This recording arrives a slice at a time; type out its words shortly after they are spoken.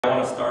I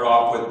want to start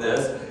off with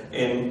this.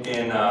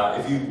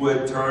 If you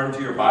would turn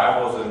to your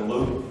Bibles in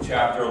Luke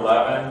chapter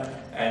 11,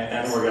 and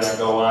then we're going to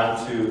go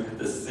on to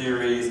the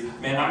series.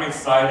 Man, I'm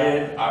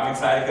excited. I'm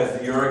excited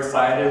because you're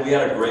excited. We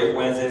had a great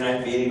Wednesday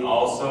night meeting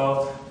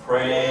also,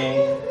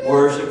 praying,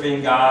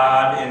 worshiping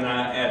God. And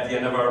at the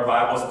end of our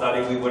Bible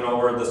study, we went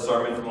over the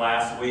sermon from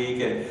last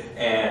week,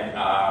 and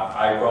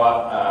I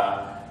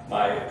brought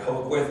my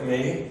Coke with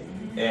me,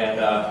 and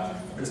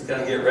we're just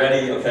going to get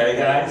ready, okay,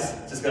 guys?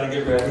 Just going to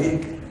get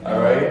ready. All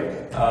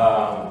right,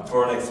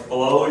 for an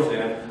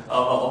explosion of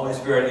the Holy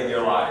Spirit in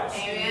your lives.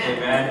 Amen.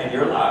 Amen. In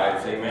your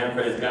lives. Amen.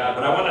 Praise God.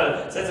 But I want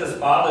to, since it's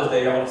Father's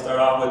Day, I want to start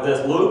off with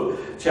this. Luke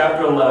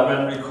chapter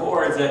 11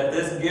 records that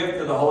this gift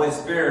of the Holy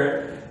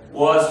Spirit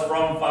was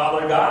from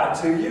Father God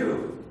to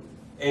you.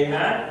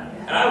 Amen.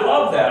 And I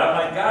love that.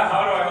 I'm like, God,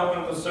 how do I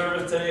open up the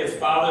service today? It's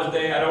Father's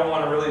Day. I don't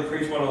want to really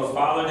preach one of those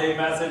Father's Day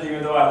messages,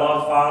 even though I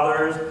love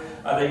fathers.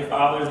 I think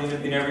fathers need to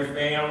be in every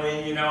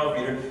family. You know,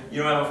 if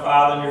you don't have a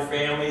father in your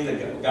family,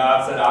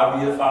 God said, I'll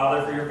be the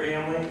father for your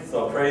family.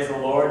 So praise the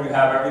Lord. You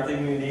have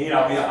everything you need.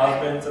 I'll be a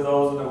husband to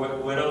those of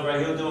the widows.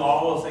 Right? He'll do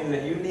all those things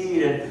that you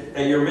need and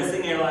that you're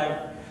missing in your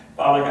life.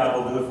 Father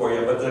God will do it for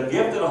you. But the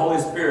gift of the Holy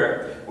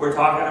Spirit we're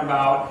talking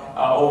about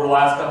over the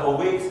last couple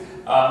of weeks,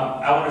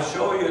 I want to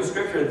show you in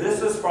Scripture,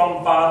 this is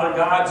from Father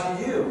God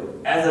to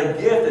you as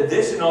a gift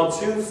additional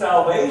to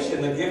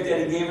salvation, the gift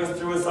that He gave us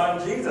through His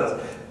Son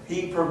Jesus.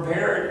 He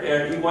prepared,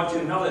 and He wants you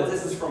to know that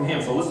this is from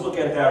Him. So let's look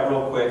at that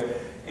real quick.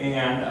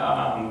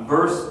 And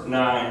verse 9,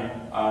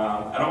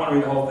 I don't want to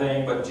read the whole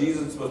thing, but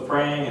Jesus was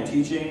praying and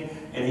teaching,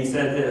 and He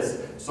said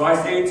this, "So I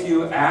say to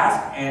you,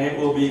 ask, and it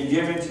will be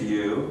given to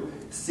you.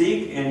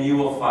 Seek, and you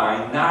will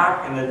find.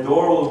 Knock, and the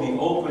door will be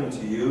open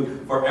to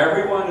you. For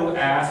everyone who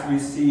asks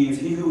receives.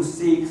 He who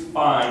seeks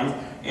finds.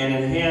 And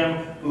in him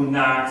who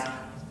knocks,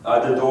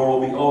 the door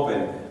will be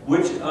open.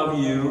 Which of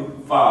you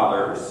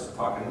fathers,"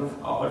 talking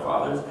to all their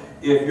fathers,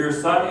 "if your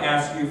son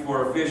asks you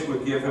for a fish,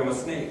 would give him a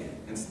snake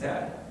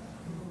instead?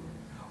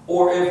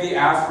 Or if he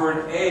asks for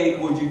an egg,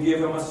 would you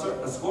give him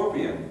a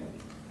scorpion?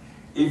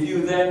 If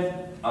you then,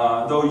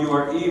 though you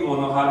are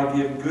evil, know how to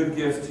give good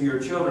gifts to your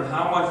children,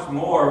 how much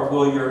more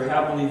will your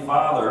heavenly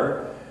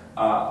Father,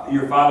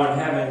 your Father in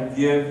heaven,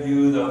 give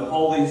you the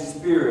Holy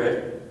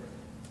Spirit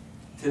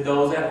to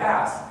those that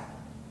ask?"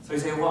 So you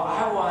say, well,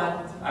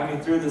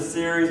 through the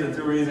series and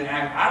through Reason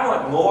Act, I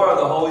want more of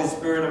the Holy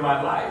Spirit in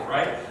my life,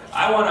 right?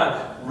 I want to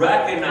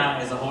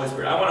recognize the Holy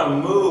Spirit. I want to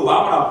move.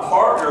 I want to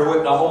partner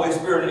with the Holy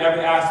Spirit in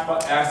every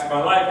aspect of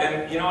my life.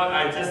 And you know what?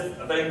 I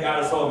think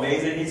God is so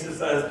amazing. He just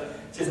says,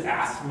 just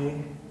ask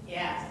me.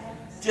 Yeah.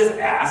 Just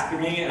ask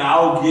me, and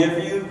I'll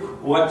give you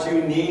what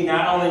you need.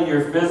 Not only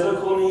your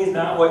physical needs,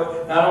 not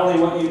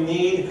only what you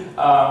need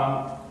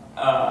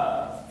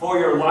for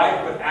your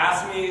life, but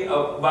ask me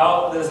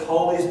about this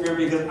Holy Spirit,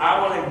 because I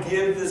want to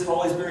give this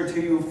Holy Spirit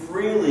to you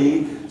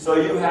freely, so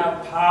you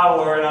have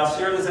power. And I'll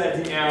share this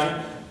at the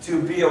end,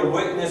 to be a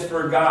witness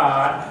for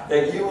God,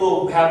 that you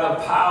will have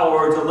the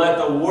power to let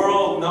the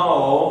world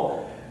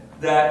know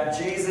that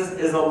Jesus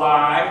is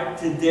alive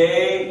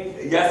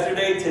today,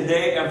 yesterday,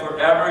 today, and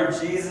forever.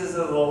 Jesus is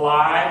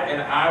alive,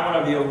 and I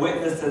want to be a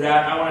witness to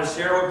that. I want to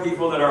share with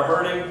people that are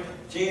hurting.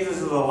 Jesus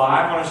is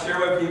alive. I want to share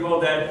with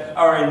people that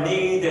are in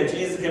need, that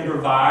Jesus can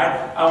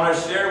provide. I want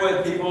to share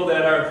with people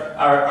that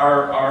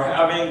are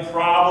having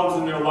problems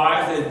in their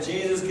lives, that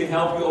Jesus can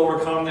help you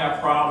overcome that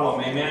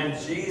problem. Amen.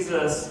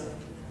 Jesus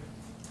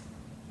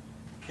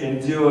can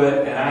do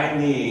it, and I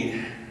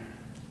need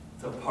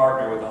to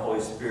partner with the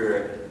Holy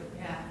Spirit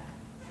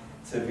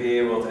to be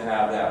able to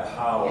have that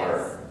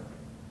power,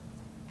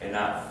 and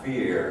not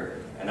fear,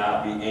 and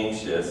not be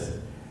anxious,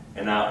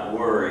 and not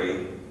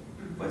worry,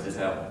 but just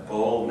have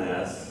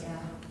boldness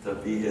to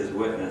be His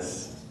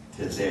witness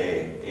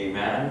today.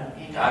 Amen?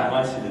 Amen? God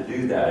wants you to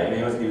do that. Amen?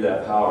 He wants to give you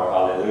that power.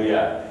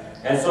 Hallelujah.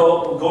 And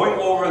so going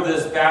over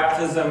this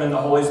baptism in the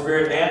Holy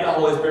Spirit, and the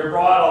Holy Spirit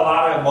brought a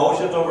lot of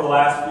emotions over the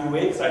last few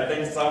weeks. I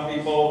think some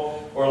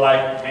people were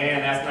like,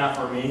 man, that's not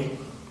for me.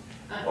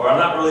 Or I'm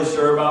not really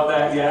sure about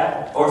that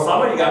yet. Or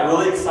some of you got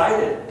really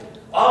excited.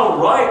 All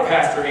right,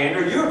 Pastor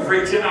Andrew, you're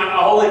preaching on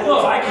the Holy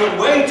Ghost. I couldn't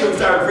wait to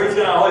start preaching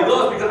on the Holy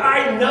Ghost, because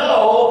I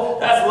know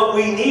that's what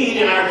we need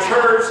in our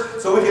church,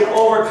 so we can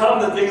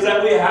overcome the things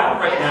that we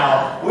have right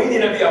now. We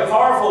need to be a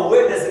powerful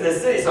witness in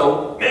this city.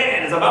 So,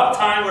 man, it's about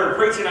time we're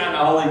preaching on the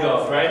Holy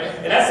Ghost, right?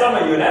 And that's some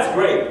of you, and that's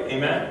great.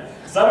 Amen?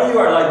 Some of you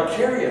are like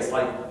curious,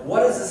 like, what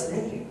does this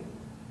mean?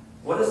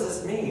 What does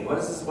this mean?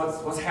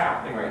 What's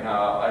happening right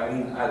now? I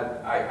mean,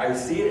 I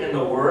see it in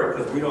the Word,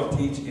 because we don't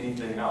teach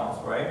anything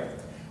else, right?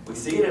 We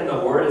see it in the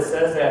Word. It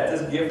says that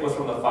this gift was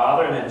from the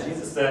Father, and then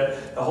Jesus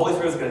said the Holy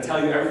Spirit is going to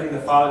tell you everything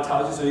the Father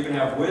tells you, so you can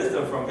have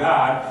wisdom from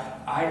God.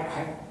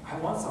 I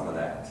want some of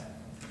that.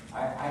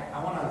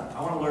 I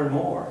want to learn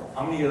more.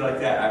 How many of you like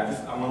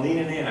that? I'm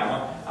leaning in.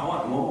 I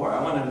want more.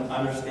 I want to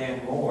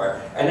understand more.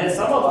 And then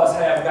some of us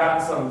have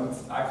gotten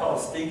some, I call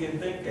it stinking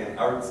thinking,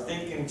 or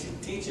stinking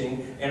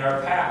teaching in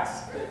our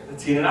past.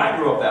 Tina and I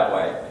grew up that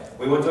way.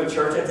 We went to a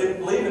church that didn't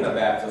believe in the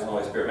baptism of the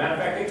Holy Spirit. Matter of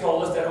fact, they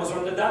told us that it was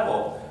from the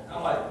devil.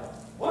 I'm like,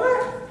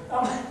 what?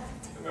 I'm like,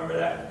 remember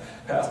that?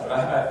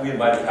 Pastor, we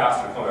invited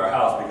Pastor to come to our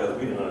house because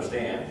we didn't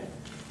understand.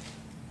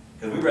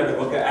 Because we read the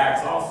book of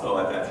Acts also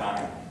at that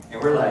time.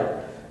 And we're like,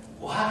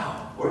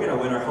 wow, we're going to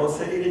win our whole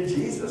city to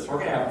Jesus. We're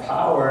going to have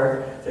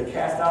power to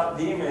cast out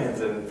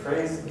demons and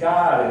praise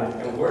God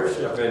and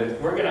worship. And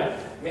we're going to,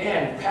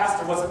 man,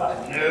 Pastor, what's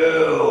about it?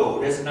 No,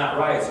 this is not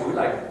right. So we're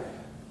like,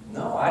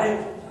 no,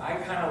 I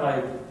kind of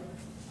like,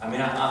 I mean,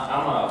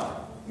 I'm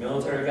a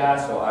military guy,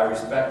 so I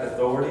respect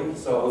authority.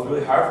 So it was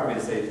really hard for me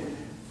to say,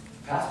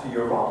 Pastor,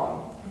 you're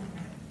wrong.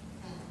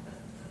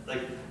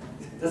 Like,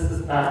 this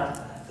is not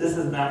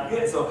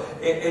good. So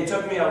it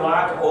took me a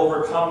lot to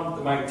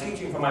overcome my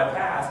teaching from my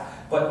past.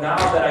 But now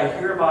that I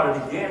hear about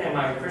it again in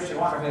my Christian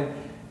walk, I think,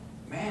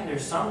 man,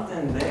 there's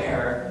something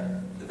there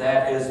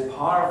that is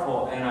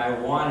powerful, and I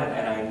want it,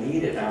 and I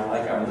need it. And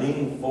I'm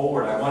leaning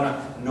forward. I want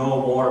to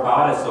know more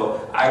about it.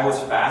 So I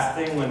was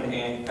fasting when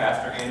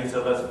Pastor Andrew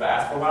said, let's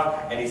fast for a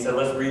while. And he said,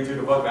 let's read through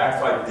the book of Acts.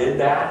 So I did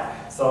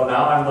that. So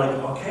now I'm like,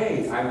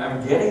 okay,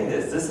 I'm getting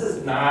this. This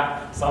is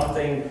not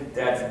something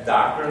that's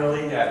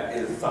doctrinally, that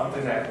is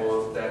something that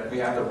we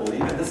have to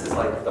believe in. This is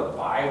like the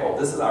Bible.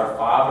 This is our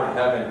Father in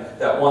heaven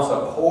that wants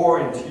to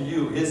pour into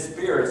you His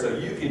Spirit so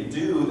you can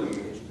do the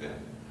mission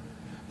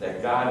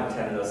that God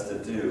intended us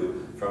to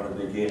do from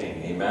the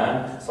beginning.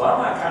 Amen? So I'm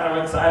like kind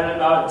of excited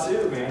about it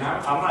too, man.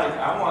 I'm like,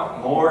 I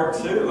want more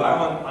too.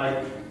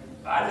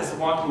 I just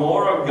want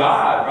more of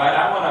God, right?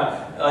 I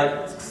want to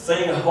like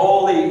sing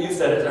holy. You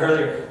said it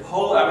earlier.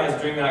 Holy. I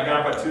was dreaming. I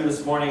got up at 2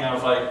 this morning. And I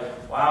was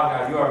like, wow,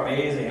 God, you are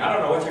amazing. I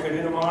don't know what you're going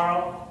to do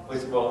tomorrow. Which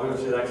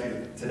is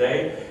actually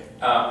today.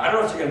 I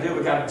don't know what you're going to do,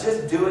 but God,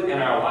 just do it in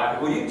our life.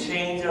 Will you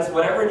change us?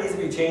 Whatever needs to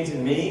be changed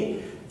in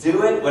me,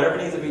 do it. Whatever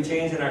needs to be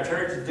changed in our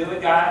church, do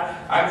it, God.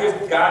 I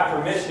give God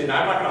permission.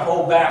 I'm not going to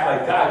hold back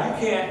like, God,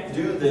 you can't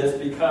do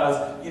this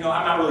because,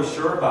 I'm not really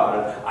sure about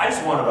it. I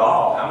just want it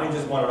all. How many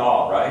just want it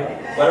all,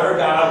 right? Whatever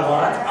God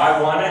wants,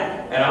 I want it,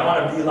 and I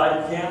want to be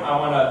like Him. I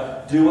want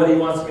to do what He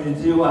wants me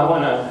to do. I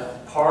want to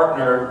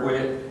partner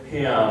with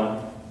Him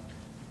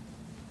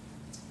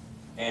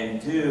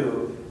and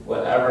do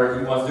whatever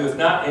He wants to do. It's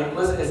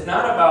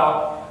not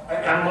about,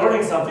 I'm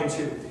learning something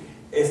too.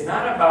 It's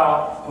not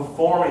about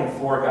performing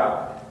for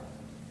God.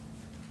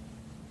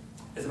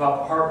 It's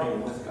about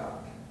partnering with God.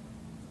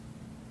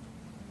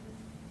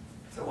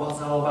 So,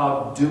 it's all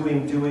about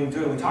doing.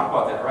 We talk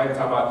about that, right? We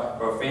talk about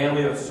we're a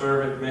family of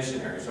servant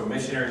missionaries. So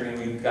missionaries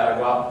mean we've got to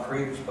go out and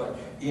preach. But,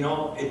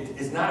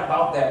 it's not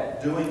about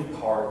that doing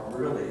part,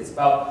 really. It's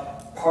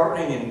about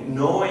partnering and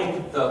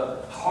knowing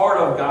the heart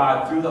of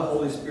God through the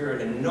Holy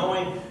Spirit and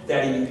knowing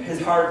that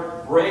His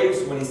heart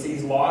breaks when He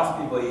sees lost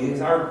people. His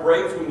heart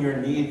breaks when you're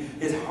in need.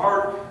 His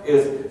heart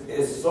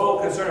is so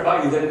concerned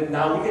about you that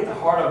now we get the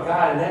heart of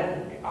God, and then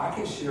I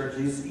can share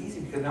Jesus easy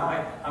because now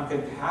I'm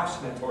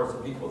compassionate towards the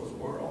people of this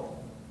world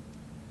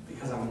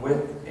because I'm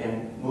with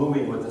and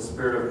moving with the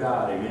Spirit of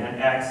God. Amen.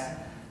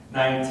 Acts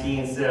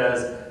 19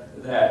 says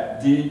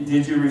that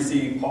did you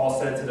receive?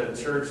 Paul said to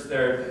the church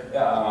there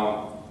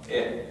at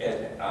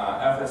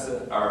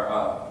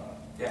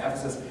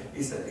Ephesus.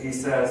 He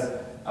says,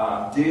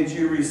 did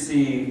you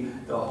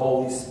receive the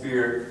Holy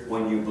Spirit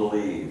when you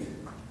believed?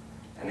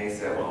 And they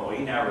said, well, we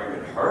never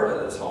even heard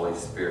of this Holy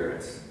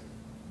Spirit.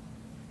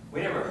 We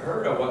never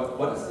heard of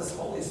what is this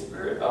Holy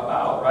Spirit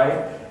about, right?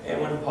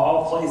 And when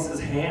Paul placed his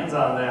hands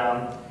on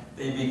them,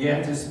 they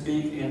began to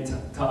speak in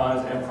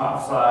tongues and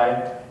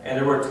prophesied. And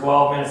there were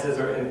 12 men. It says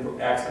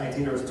in Acts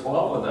 19, there was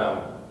 12 of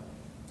them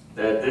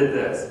that did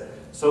this.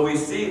 So we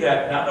see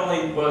that not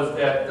only was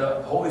that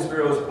the Holy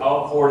Spirit was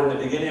outpoured in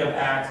the beginning of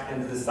Acts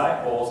in the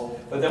disciples,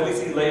 but then we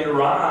see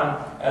later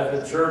on, as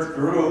the church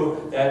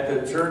grew, that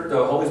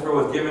the Holy Spirit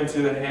was given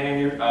to,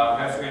 and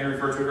Pastor Andrew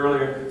referred to it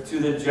earlier, to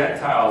the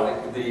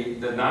Gentiles.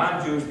 The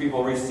non-Jewish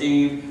people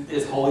received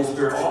this Holy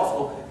Spirit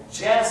also,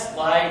 just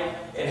like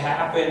it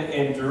happened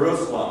in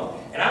Jerusalem.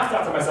 And I was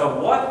thought to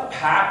myself, what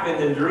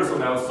happened in Jerusalem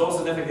that was so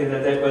significant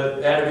that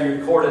that would be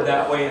recorded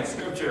that way in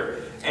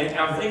Scripture? And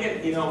I'm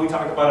thinking, we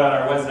talked about it on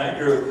our Wednesday night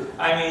group.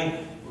 I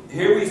mean,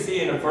 here we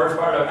see in the first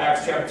part of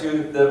Acts chapter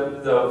 2,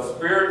 the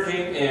Spirit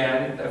came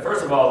in.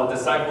 First of all, the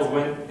disciples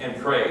went and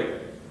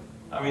prayed.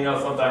 I mean,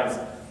 sometimes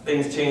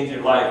things change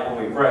in life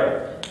when we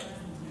pray.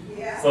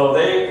 Yeah. So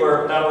they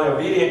were not only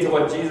obedient to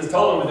what Jesus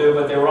told them to do,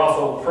 but they were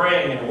also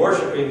praying and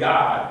worshiping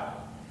God.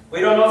 We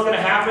don't know what's going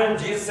to happen.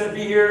 Jesus said,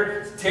 be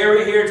here,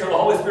 tarry here till the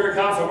Holy Spirit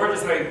comes. So we're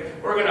just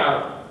like, we're going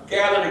to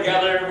gather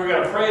together, we're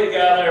going to pray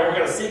together, and we're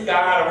going to seek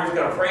God, and we're just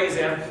going to praise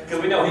Him,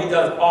 because we know He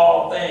does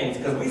all things.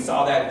 Because we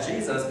saw that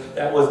Jesus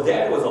that was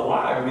dead was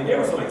alive. I mean, there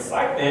was some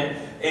excitement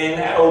in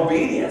that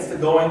obedience to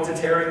going to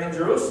tarrying in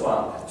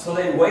Jerusalem. So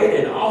they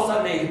waited, and all of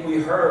a sudden we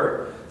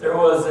heard there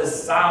was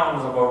this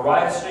sound of a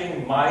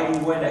rushing, mighty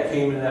wind that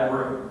came into that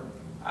room.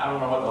 I don't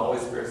know what the Holy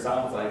Spirit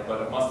sounds like,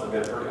 but it must have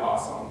been pretty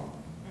awesome.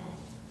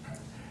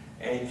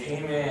 And He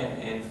came in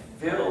and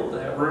filled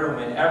that room,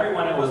 and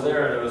everyone that was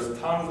there was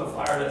tongues of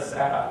fire that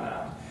sat on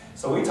them.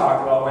 So we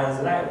talked about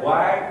Wednesday night,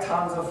 why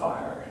tongues of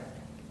fire?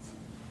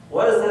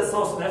 What is that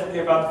so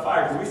significant about the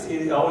fire? Because we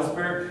see the Holy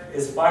Spirit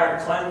is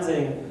fire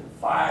cleansing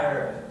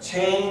fire.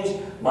 Change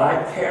my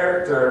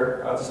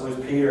character. I'll just use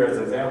Peter as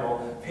an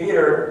example.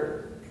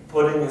 Peter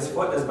putting his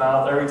foot in his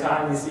mouth every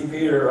time you see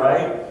Peter,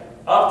 right?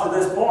 Up to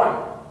this point.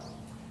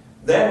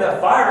 Then the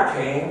fire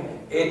came.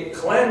 It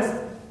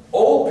cleansed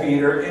old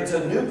Peter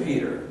into new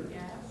Peter.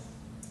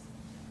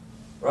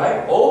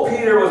 Right? Old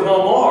Peter was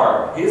no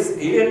more. He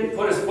didn't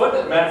put his foot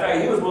in it. Matter of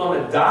fact, he was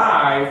willing to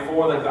die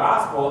for the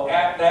gospel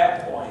at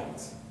that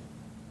point.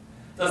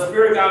 The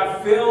Spirit of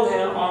God filled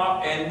him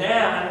up, and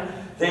then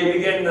they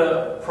began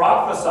to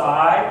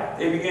prophesy.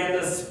 They began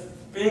to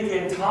speak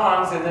in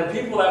tongues, and the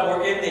people that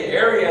were in the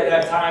area at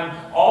that time,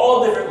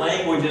 all different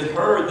languages,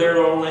 heard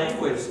their own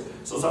language.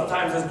 So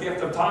sometimes this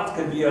gift of tongues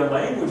could be a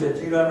language that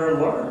you never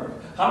learned.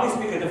 How many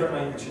speak a different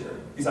language here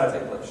besides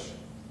English?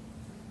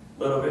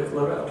 A little bit,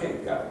 okay,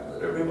 got it.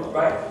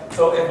 Right?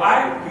 So if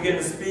I begin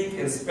to speak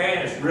in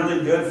Spanish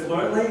really good,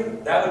 fluently,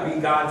 that would be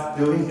God's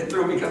doing it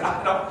through, because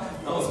I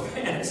don't know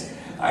Spanish.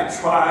 I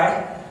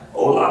try,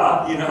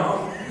 hola, you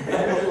know.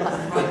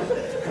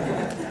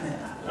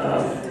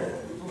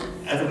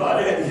 That's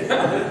about it.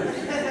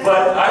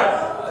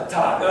 But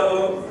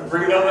taco,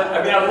 burrito,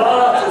 I mean, I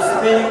love to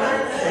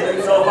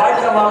speak. So if I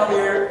come up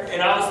here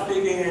and I'm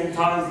speaking in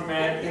tongues,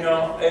 man, you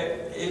know,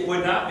 it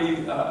would not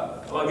be,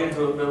 I'll get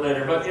into it a bit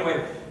later. But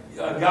anyway,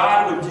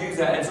 God would use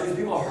that. And so these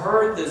people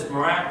heard this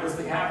miraculous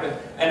thing happen.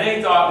 And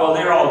they thought, well,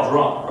 they're all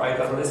drunk, right?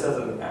 That's what it says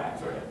in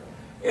Acts, right?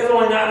 It's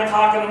only 9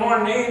 o'clock in the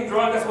morning. They ain't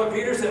drunk. That's what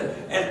Peter said.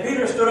 And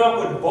Peter stood up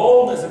with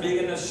boldness and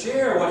began to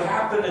share what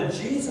happened to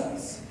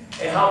Jesus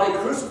and how they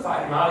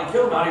crucified him, how they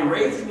killed him, how he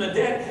raised from the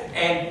dead.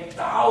 And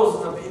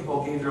thousands of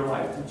people gave their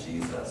life to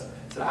Jesus.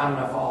 Said, I'm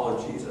going to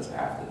follow Jesus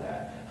after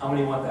that. How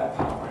many want that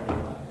power in their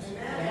lives?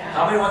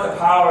 How many want the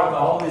power of the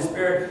Holy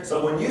Spirit?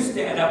 So when you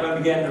stand up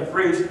and begin to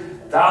preach,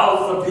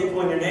 thousands of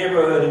people in your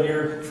neighborhood and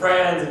your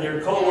friends and your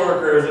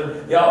co-workers,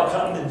 and they all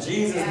come to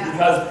Jesus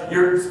because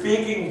you're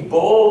speaking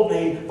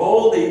boldly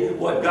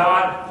what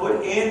God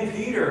put in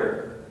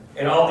Peter.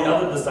 And all the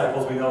other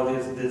disciples we know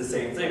did the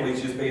same thing. We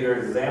use Peter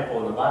as an example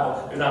in the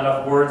Bible. There's not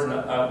enough words and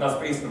enough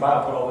space in the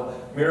Bible to put all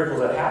the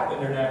miracles that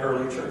happened in that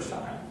early church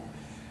time.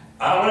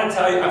 I want to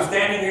tell you, I'm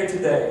standing here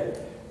today.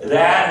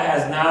 That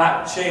has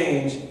not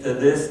changed to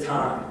this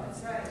time.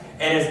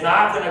 And it's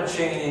not going to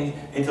change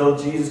until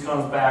Jesus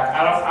comes back.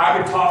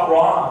 I've been taught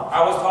wrong.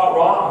 I was taught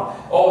wrong.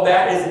 Oh,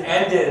 that is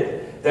ended.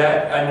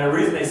 And the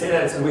reason they say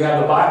that is because we have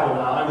the Bible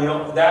now. And we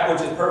don't, that which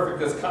is perfect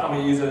has come.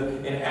 We use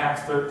it in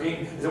Acts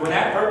 13. So when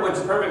that which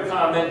is perfect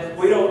comes, then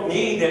we don't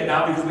need it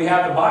now because we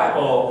have the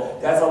Bible.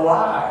 That's a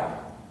lie.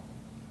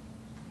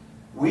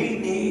 We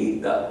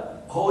need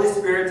the Holy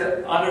Spirit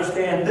to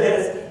understand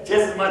this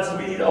just as much as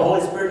we need the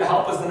Holy Spirit to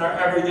help us in our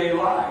everyday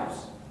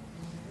lives.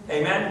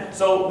 Amen.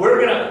 So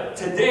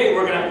today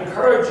we're going to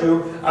encourage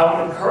you. I want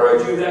to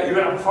encourage you that you're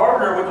going to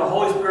partner with the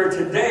Holy Spirit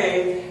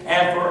today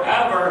and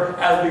forever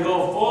as we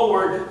go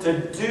forward to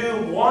do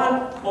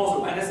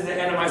and this is the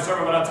end of my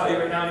sermon, but I'll tell you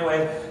right now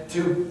anyway,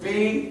 to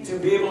be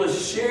able to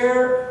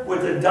share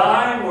with the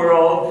dying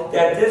world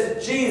that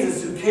this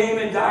Jesus who came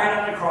and died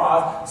on the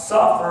cross,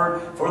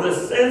 suffered for the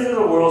sins of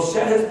the world,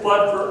 shed his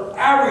blood for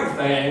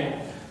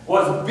everything,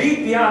 was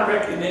beat beyond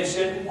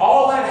recognition,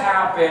 all that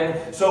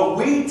happened, so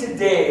we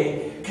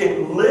today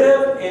can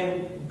live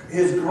in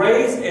his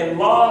grace and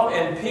love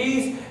and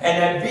peace and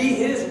then be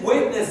his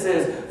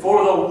witnesses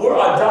for the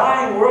world, a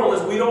dying world,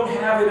 as we don't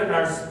have it in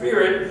our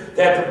spirit,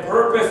 that the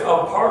purpose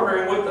of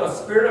partnering with the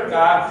Spirit of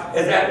God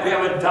is that we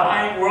have a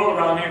dying world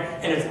around here,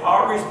 and it's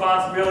our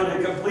responsibility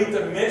to complete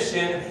the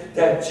mission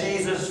that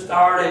Jesus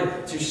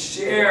started, to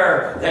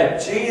share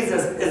that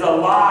Jesus is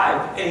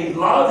alive and he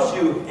loves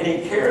you and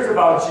he cares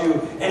about you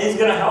and he's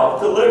going to help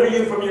deliver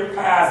you from your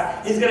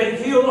past. He's going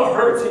to heal the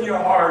hurts in your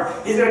heart.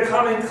 He's going to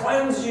come and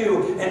cleanse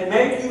you and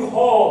make you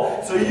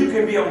whole so you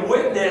can be a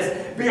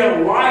witness, be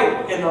a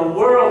light in the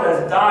world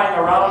that's dying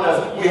around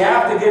us. We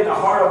have to get the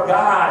heart of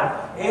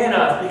God in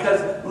us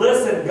because,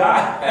 listen,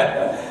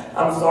 God...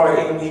 I'm sorry,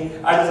 Amy.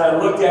 I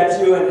looked at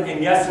you and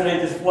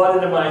yesterday just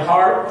flooded into my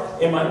heart,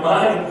 in my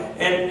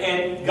mind.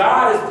 And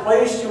God has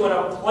placed you in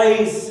a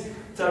place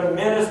to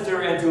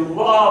minister and to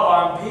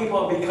love on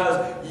people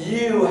because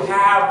you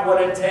have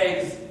what it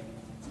takes.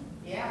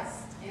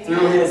 Yes.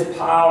 Through his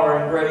power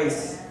and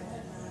grace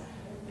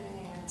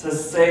to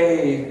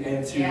save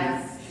and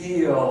to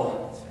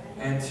heal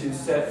and to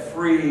set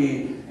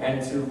free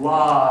and to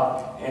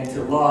love and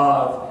to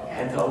love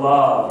and to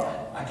love.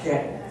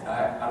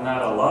 I'm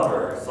not a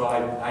lover, so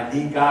I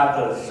need God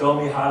to show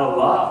me how to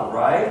love,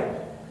 right?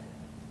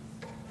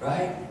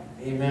 Right?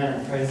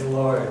 Amen. Praise the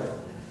Lord.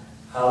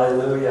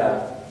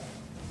 Hallelujah.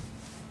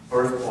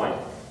 First point.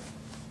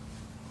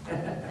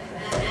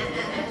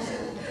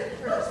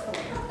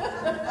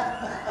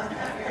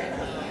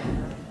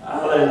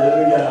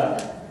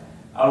 Hallelujah.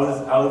 I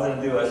was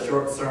going to do a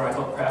short sermon. I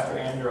told Pastor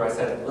Andrew, I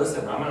said,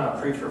 listen, I'm going to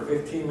preach for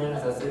 15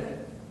 minutes. That's it.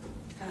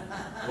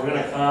 We're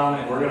going to come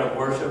and we're going to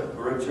worship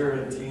Richard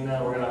and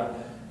Tina. We're going to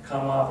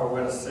come up and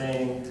we're going to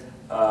sing.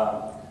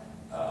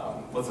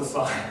 What's the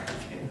song?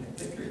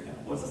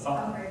 What's the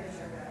song?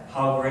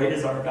 How great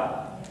is our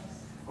God.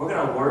 We're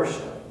going to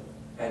worship.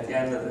 at the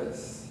end of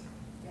this.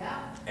 Yeah.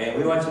 And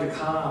we want you to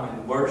come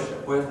and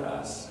worship with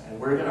us. And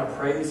we're going to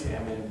praise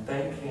him and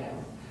thank him.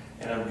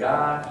 And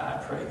God,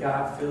 I pray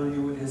God fill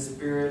you with his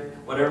Spirit.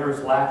 Whatever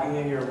is lacking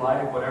in your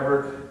life,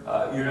 whatever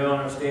you don't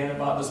understand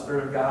about the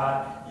Spirit of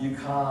God, you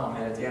come.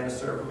 And at the end of the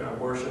service, we're going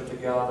to worship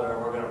together.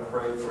 And we're going to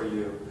pray for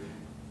you.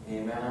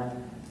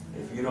 Amen.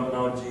 If you don't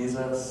know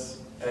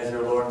Jesus as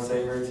your Lord and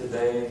Savior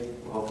today,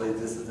 hopefully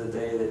this is the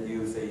day that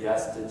you say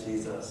yes to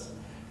Jesus.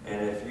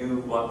 And if you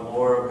want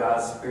more of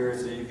God's Spirit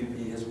so you can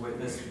be his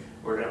witness,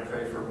 we're going to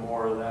pray for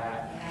more of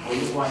that. I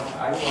just want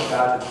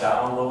God to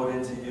download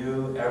into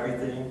you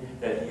everything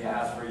that he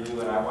has for you,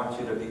 and I want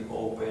you to be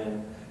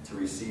open to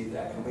receive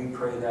that. Can we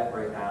pray that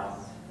right now?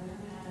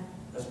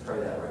 Let's pray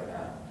that right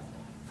now.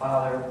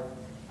 Father,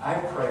 I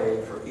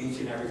pray for each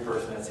and every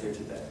person that's here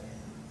today.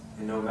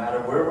 And no matter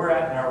where we're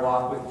at in our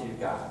walk with you,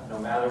 God, no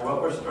matter what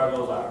our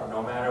struggles are,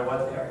 no matter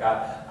what they are,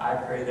 God, I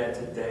pray that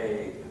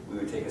today we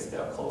would take a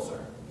step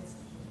closer.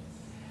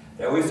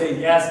 That we say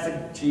yes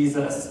to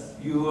Jesus.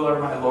 You are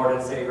my Lord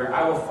and Savior.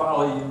 I will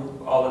follow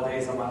you all the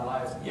days of my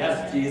life.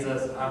 Yes,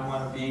 Jesus, I'm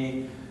going to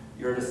be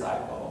your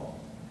disciple.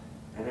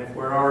 And if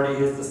we're already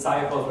his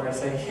disciples, we're going to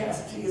say,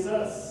 yes,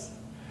 Jesus,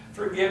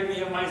 forgive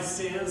me of my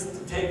sins,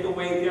 to take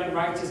away the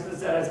unrighteousness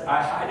that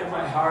I hide in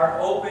my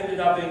heart. Open it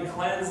up and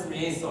cleanse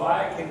me so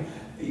I can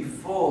be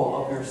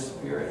full of your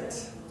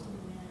Spirit.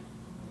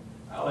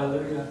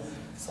 Hallelujah.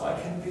 So I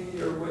can be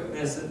your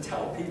witness and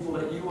tell people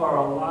that you are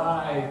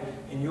alive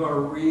and you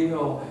are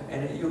real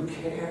and that you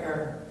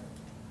care.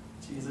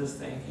 Jesus,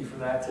 thank you for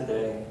that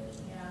today.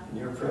 In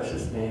your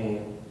precious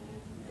name,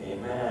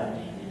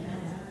 amen.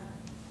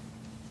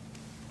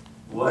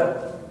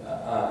 What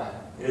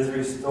is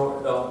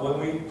restored? When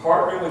we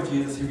partner with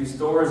Jesus, he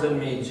restores in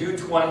me. Jude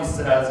 20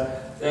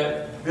 says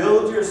that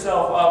build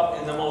yourself up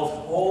in the most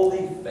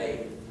holy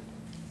faith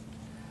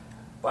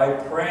by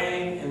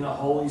praying in the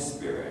Holy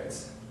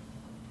Spirit.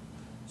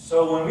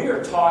 So when we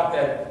are taught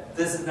that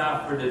this is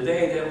not for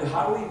today, then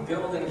how do we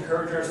build and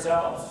encourage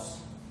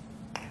ourselves?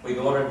 We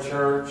go to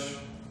church.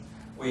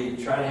 We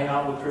try to hang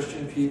out with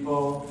Christian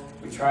people.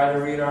 We try to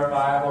read our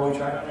Bible. We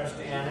try to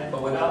understand it.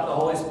 But without the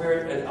Holy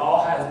Spirit, it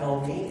all has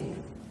no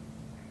meaning.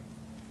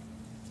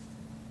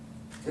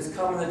 Just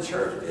coming to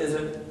church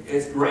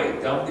is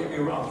great. Don't get me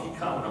wrong. Keep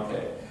coming,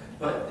 okay?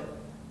 But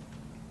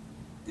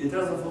it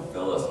doesn't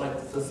fulfill us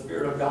like the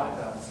Spirit of God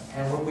does.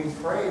 And when we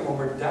pray, when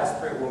we're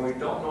desperate, when we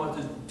don't know what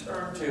to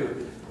turn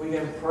to, we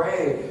can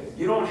pray.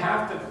 You don't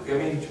have to, I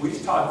mean, we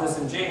taught this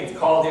in James,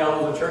 call the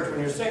elders of the church when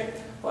you're sick.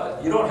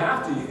 But you don't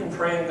have to. You can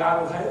pray and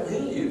God will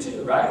heal you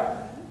too, right?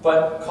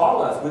 But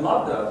call us. We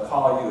love to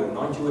call you,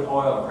 anoint you with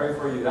oil, and pray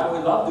for you. That we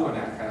love doing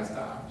that kind of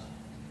stuff.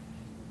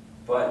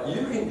 But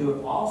you can do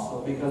it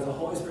also because the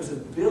Holy Spirit says,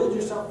 build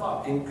yourself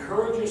up.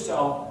 Encourage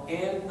yourself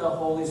in the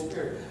Holy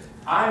Spirit.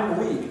 I'm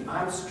weak.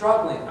 I'm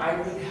struggling. I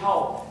need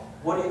help.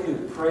 What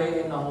do?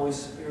 Pray in the Holy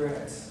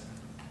Spirit.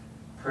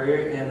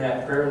 Pray in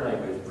that prayer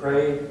language.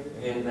 Pray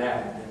in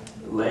that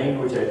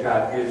language that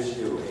God gives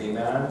you.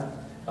 Amen?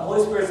 The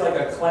Holy Spirit is like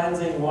a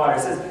cleansing water.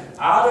 It says,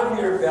 out of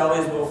your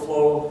bellies will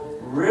flow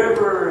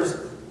rivers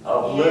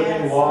of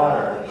living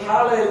water. Yes.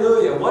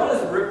 Hallelujah. What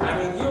is, I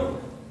mean,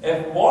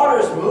 if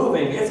water's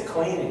moving, it's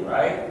cleaning,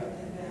 right?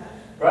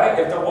 Right?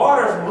 If the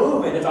water's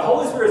moving, if the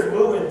Holy Spirit's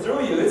moving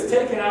through you, it's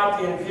taking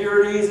out the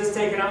impurities, it's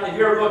taking out, if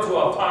you ever go to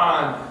a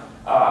pond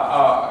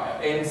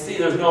and see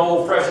there's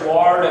no fresh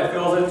water that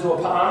fills into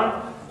a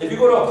pond, if you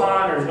go to a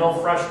pond, there's no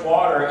fresh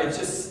water, it's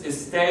just, it's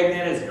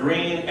stagnant, it's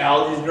green,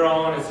 algae's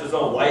growing, it's just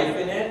no life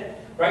in it,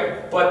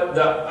 right? But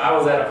I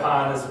was at a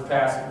pond this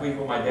past week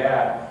with my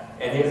dad,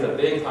 and he has a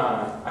big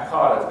pond. I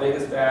caught it, the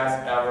biggest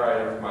bass ever I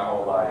ever in my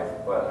whole life,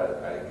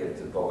 but I didn't get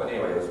to the boat. But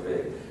anyway, it was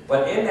big.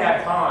 But in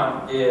that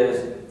pond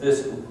is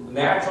this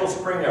natural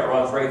spring that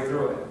runs right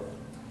through it.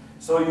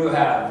 So you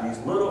have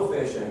these little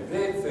fish and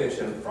big fish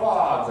and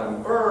frogs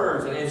and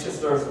birds, and it's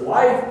just, there's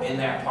life in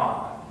that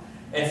pond.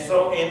 And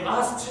so in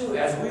us too,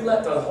 as we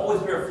let the Holy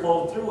Spirit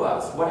flow through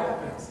us, what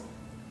happens?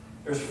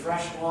 There's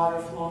fresh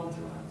water flowing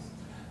through us.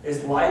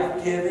 It's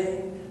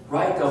life-giving,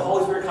 right? The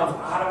Holy Spirit comes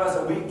out of us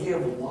and we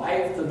give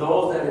life to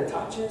those that it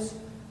touches.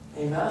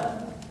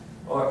 Amen?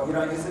 Or, you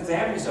know, just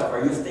examine yourself.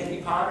 Are you a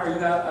stinky pond or are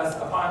you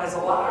a pond that's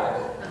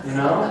alive? You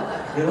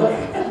know? You look.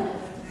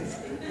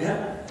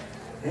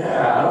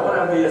 Yeah, I don't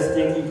want to be a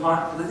stinky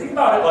pond. Think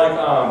about it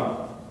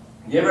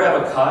like, you ever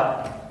have a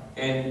cut?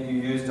 And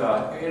you used,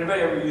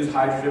 anybody ever use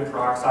hydrogen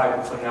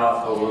peroxide to clean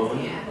out the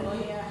wound? Yeah. Oh,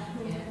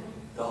 yeah.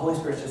 The Holy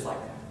Spirit's just like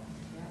that.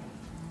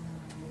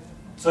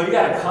 So you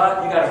got a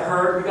cut, you got a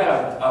hurt, you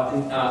got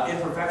an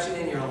imperfection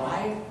in your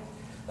life.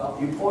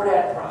 You pour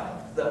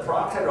the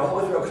peroxide, the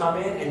Holy Spirit will come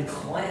in and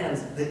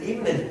cleanse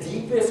even the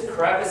deepest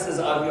crevices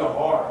of your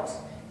heart.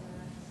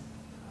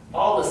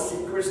 All the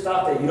secret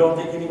stuff that you don't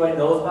think anybody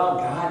knows about,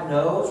 God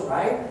knows,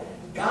 right?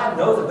 God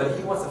knows it, but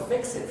he wants to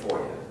fix it for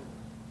you.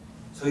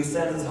 So he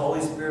sends his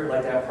Holy Spirit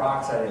like that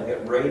peroxide and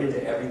get right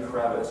into every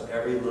crevice,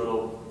 every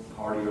little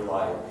part of your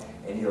life,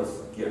 and he'll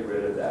get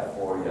rid of that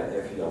for you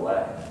if you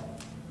let him.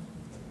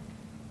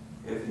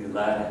 If you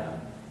let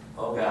him.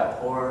 Oh God,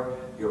 pour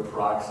your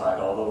peroxide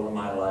all over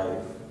my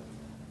life.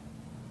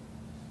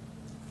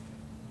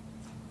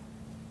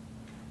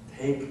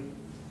 Take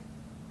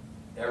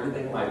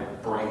everything in my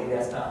brain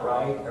that's not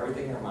right,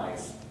 everything in my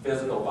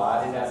physical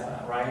body that's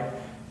not right,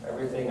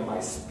 everything in my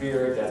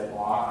spirit that's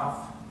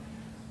off.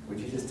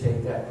 Would you just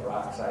take that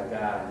peroxide,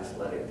 God, and just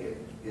let it get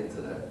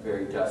into the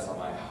very depths of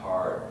my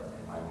heart,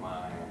 and my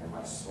mind, and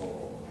my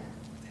soul.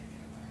 Take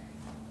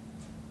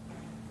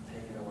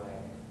it away. Take it away.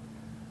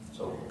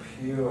 So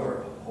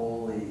pure,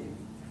 holy,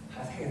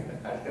 I think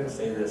I was going to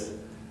say this,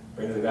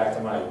 brings me back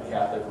to my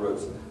Catholic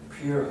roots.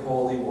 Pure,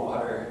 holy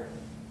water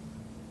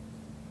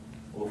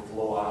will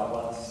flow out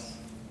of us.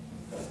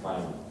 That's my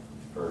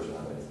version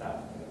of it. It's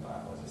not in the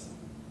Bible.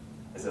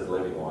 It says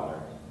living water.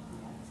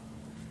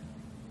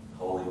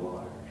 Holy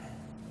water.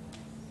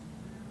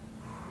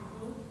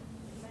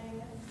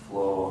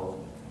 Flow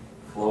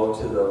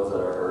to those that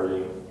are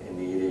hurting and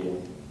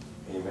needing.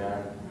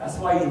 Amen. That's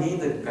why you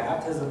need the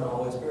baptism of the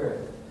Holy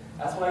Spirit.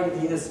 That's why you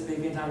need to speak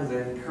in tongues.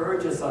 It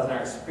encourages us in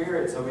our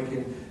spirit so we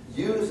can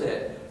use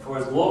it for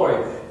His glory.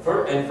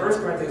 In 1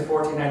 Corinthians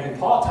 14:19,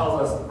 Paul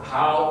tells us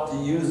how to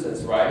use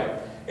this, right?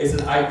 It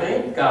says, I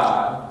thank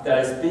God that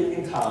I speak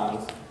in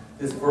tongues.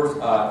 This verse,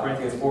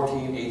 Corinthians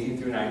 14:18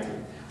 through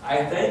 19.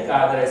 I thank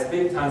God that I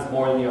speak in tongues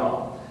more than you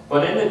all.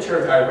 But in the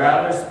church, I'd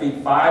rather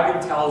speak 5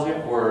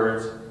 intelligent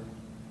words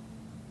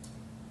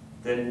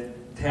than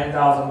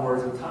 10,000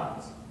 words in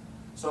tongues.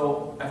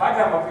 So if I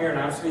come up here and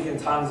I'm speaking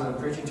tongues and I'm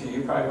preaching to you,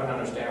 you probably wouldn't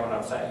understand what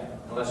I'm saying,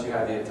 unless you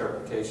had the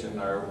interpretation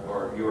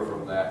or you were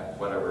from that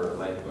whatever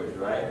language,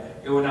 right?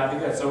 It would not be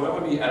good. So it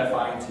would be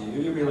edifying to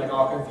you. You'd be like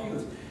all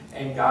confused.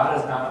 And God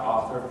is not an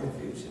author of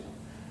confusion.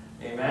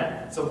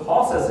 Amen? So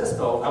Paul says this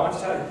though, I want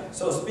to tell you,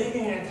 so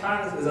speaking in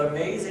tongues is an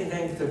amazing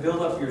thing to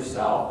build up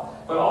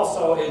yourself, but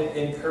also it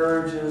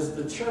encourages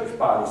the church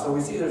body. So we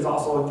see there's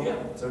also a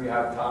gift. So we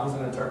have tongues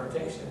and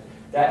interpretation.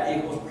 That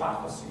equals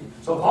prophecy.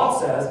 So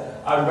Paul says,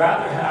 I'd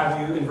rather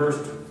have you in verse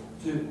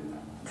 2,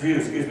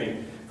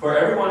 for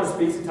everyone who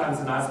speaks in tongues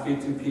does not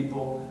speak to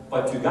people,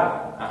 but to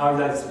God. Now how does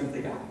that speak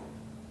to God?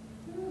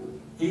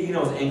 He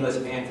knows English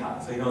and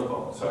tongues, so he knows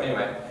both. So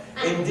anyway,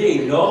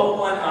 indeed, no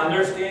one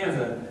understands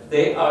them.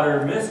 They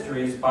utter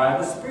mysteries by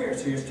the Spirit.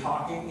 So you're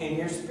talking in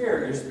your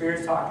spirit. Your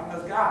spirit's talking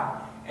with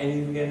God. And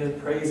you begin to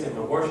praise Him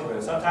and worship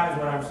Him. Sometimes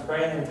when I'm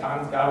praying in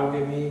tongues, God will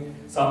give me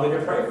somebody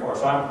to pray for.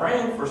 So I'm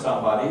praying for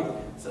somebody.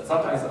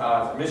 Sometimes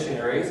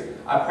missionaries,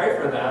 I pray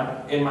for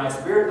them in my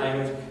spirit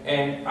language,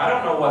 and I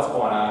don't know what's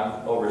going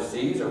on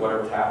overseas or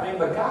whatever's happening,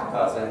 but God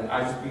does, and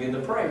I just begin to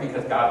pray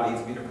because God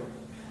leads me to pray.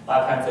 A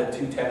lot of times at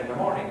 2:10 in the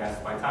morning,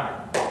 that's my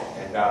time.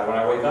 And God, when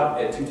I wake up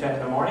at 2:10 in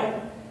the morning,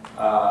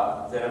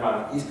 then I'm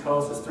on the East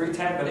Coast, it's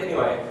 3:10, but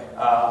anyway,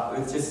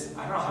 it's just,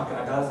 I don't know how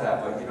God does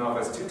that, but you know,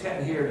 if it's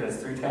 2:10 here, then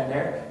it's 3:10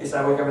 there, he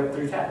said I wake up at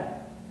 3:10.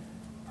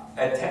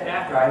 At 10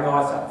 after, I know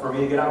it's time for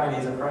me to get on my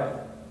knees and pray.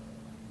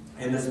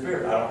 In the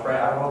Spirit. I don't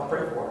know what to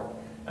pray for.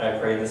 And I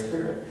pray in the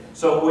Spirit.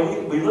 So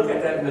when we look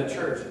at that in the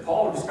church,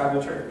 Paul would describe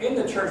the church. In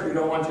the church, we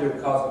don't want you to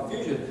cause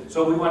confusion,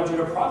 so we want you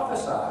to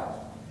prophesy.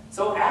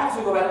 So Acts,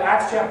 we go back to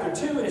Acts chapter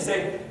 2, and he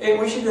say, hey,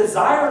 we should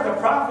desire to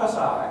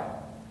prophesy.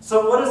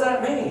 So what does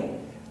that mean?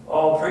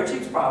 Oh,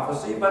 preaching's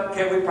prophecy, but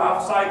can we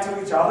prophesy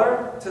to each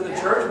other, to the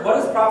church? What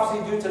does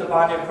prophecy do to the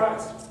body of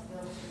Christ?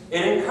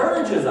 It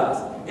encourages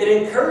us. It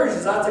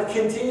encourages us to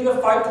continue to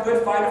fight the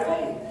good fight of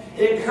faith.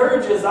 It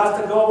encourages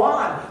us to go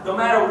on. No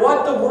matter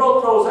what the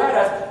world throws at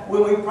us,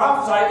 when we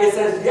prophesy, it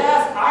says,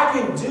 yes, I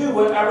can do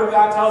whatever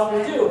God tells me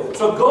to do.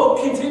 So go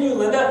continue,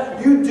 Linda.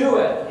 You do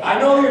it. I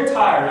know you're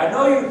tired. I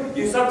know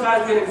you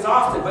sometimes get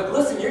exhausted. But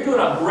listen, you're doing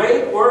a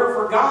great work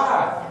for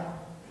God.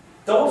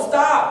 Don't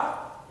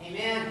stop.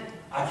 Amen.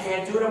 I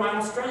can't do it on my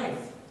own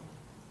strength.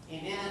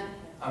 Amen.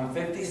 I'm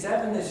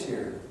 57 this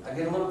year. I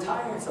get a little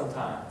tired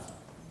sometimes.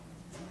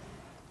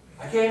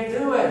 I can't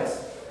do it.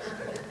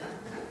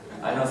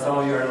 I know some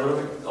of you are a little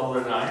bit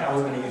older than I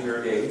was going to use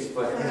your age,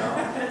 but you know,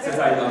 since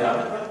I know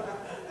that.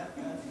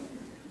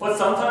 But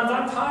sometimes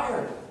I'm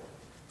tired.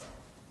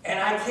 And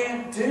I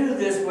can't do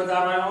this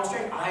without my own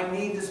strength. I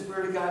need the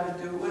Spirit of God to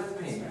do it with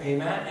me.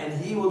 Amen? And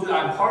He will do it.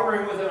 I'm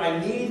partnering with Him. I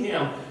need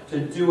Him to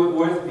do it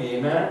with me.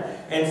 Amen?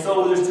 And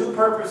so there's two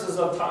purposes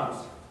of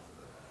tongues.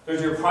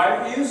 There's your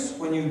private use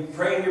when you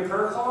pray in your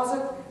prayer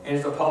closet, and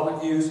it's the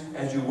public use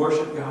as you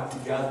worship God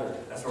together.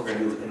 That's what we're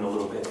going to do in a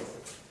little bit.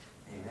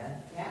 Amen?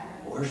 Yeah.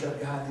 Worship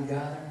God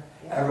together.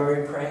 Yeah.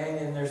 Everybody praying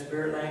in their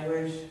spirit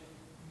language.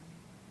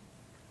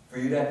 For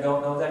you that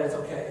don't know that, it's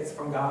okay. It's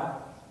from God.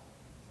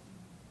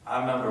 I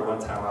remember one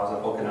time I was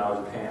in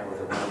Okinawa, Japan with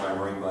one of my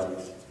Marine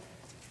buddies.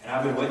 And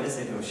I've been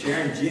witnessing to him,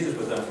 sharing Jesus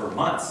with them for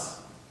months.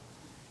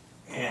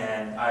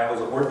 And I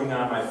was working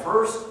on my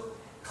first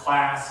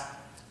class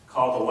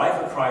called The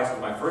Life of Christ. It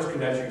was my first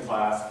convention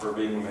class for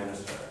being a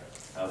minister.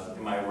 I was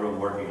in my room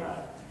working on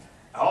it.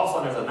 All of a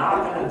sudden there's a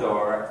knock on the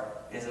door.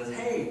 It says,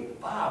 hey,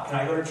 Bob, can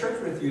I go to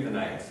church with you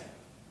tonight?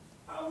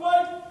 I'm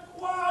like,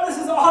 wow, this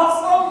is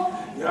awesome.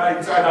 You know,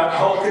 I try not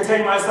to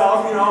contain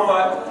myself, you know,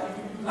 but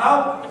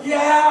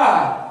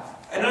yeah.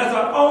 And then I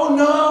thought, oh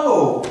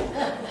no.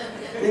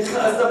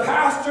 because the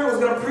pastor was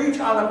going to preach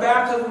on the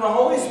baptism of the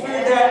Holy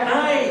Spirit that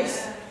night.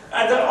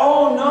 I thought,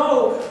 oh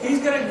no,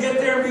 he's going to get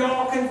there and be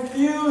all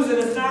confused,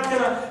 and he's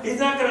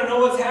not going to know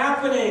what's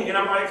happening. And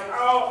I'm like,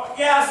 oh,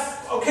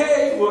 yes,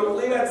 okay, we'll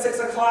leave at 6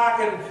 o'clock.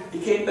 And he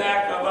came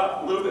back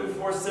about a little bit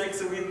before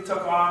 6, and we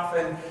took off,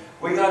 and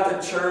we got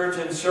to church,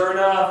 and sure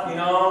enough,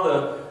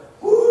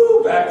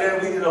 back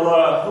then we did a lot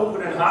of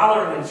hooping and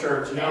hollering in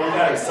church. We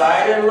got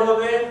excited a little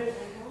bit.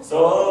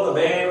 So the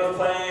band was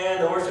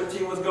playing, the worship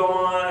team was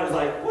going, it was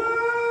like,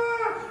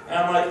 wah! And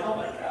I'm like, oh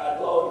my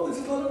God, Lord, this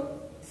is a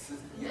little,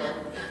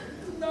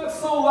 not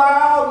so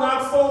loud,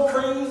 not so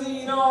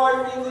crazy, I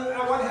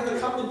want him to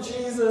come to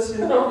Jesus,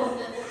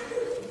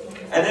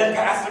 And then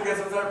Pastor gets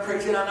up there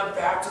preaching on the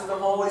baptism of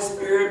the Holy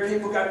Spirit.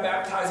 People got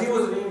baptized. He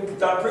wasn't even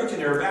done preaching.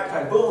 They were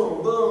baptized.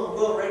 Boom, boom,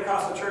 boom. Right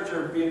across the church,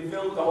 they're being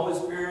filled with the Holy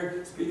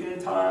Spirit, speaking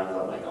in tongues.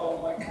 I'm like,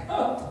 oh my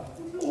God,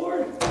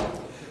 Lord,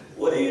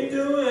 what are you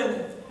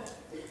doing?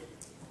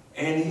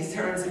 And he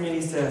turns to me and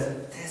he says,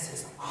 this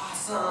is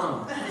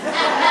awesome.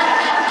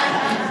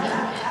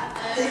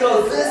 He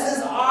goes, this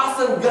is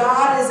awesome.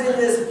 God is in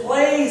this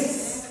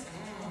place.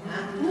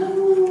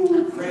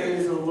 Ooh,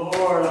 praise the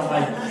Lord. I'm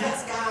like,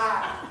 yes,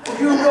 God.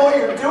 You know what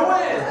you're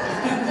doing.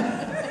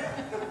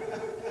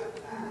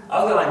 I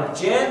was going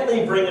to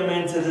gently bring him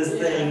into this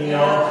thing,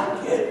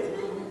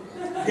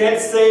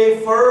 Get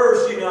saved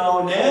first,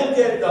 and then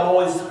get the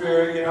Holy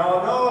Spirit,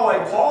 No,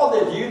 like Paul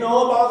did. Do you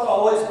know about the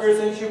Holy Spirit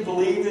since you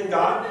believed in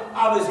God?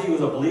 Obviously, he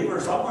was a believer.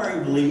 Somewhere he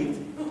believed.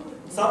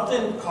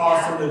 Something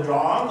caused him to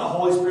draw him. The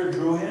Holy Spirit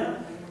drew him.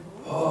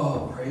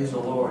 Oh, praise the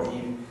Lord.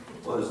 He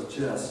was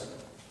just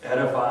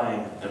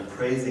edifying and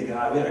praising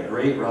God. We had a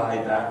great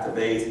ride back to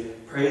base.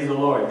 Praise the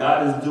Lord.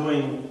 God is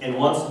doing and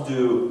wants to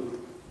do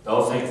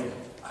those things.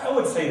 I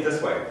would say it this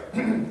way.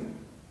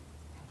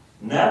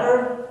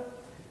 Never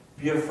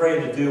be afraid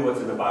to do what's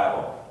in the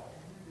Bible.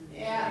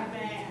 Yeah,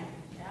 man.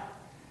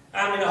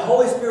 Yeah. The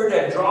Holy Spirit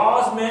that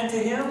draws men to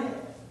Him,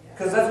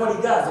 because that's what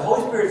He does. The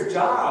Holy Spirit's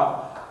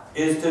job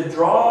is to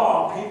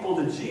draw people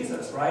to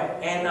Jesus, right?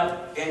 And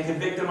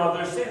convict them of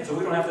their sin. So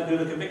we don't have to do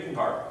the convicting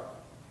part.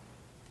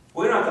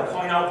 We don't have to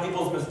point out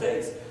people's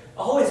mistakes.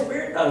 The Holy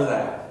Spirit does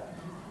that.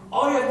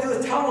 All you have to do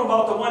is tell them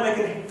about the one that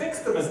can fix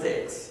the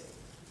mistakes.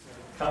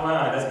 Come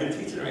on, that's good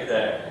teaching right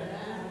there.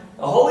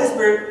 The Holy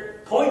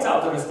Spirit points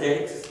out the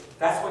mistakes.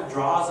 That's what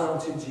draws them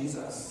to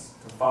Jesus,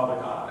 to Father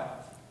God.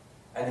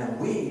 And then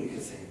we can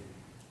say,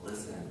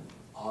 listen,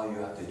 all you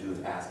have to do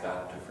is ask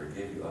God to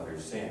forgive you of your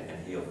sin,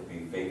 and He'll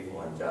be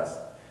faithful and just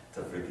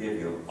to forgive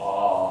you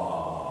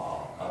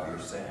all of your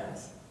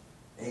sins.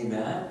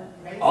 Amen?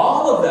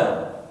 All of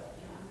them.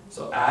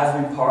 So as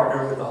we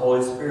partner with the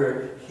Holy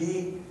Spirit,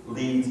 He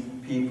leads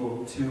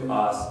people to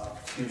us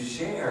to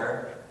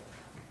share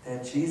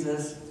that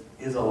Jesus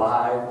is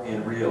alive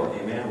and real.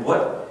 Amen?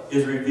 What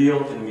is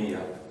revealed in me?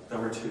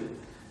 Number 2,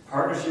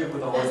 partnership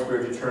with the Holy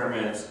Spirit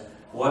determines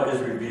what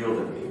is revealed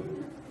in me.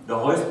 The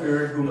Holy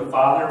Spirit, whom the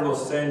Father will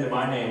send in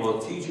my name, will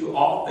teach you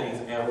all things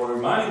and will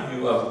remind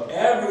you of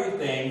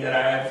everything that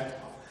I have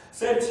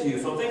said to you.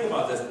 So think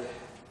about this.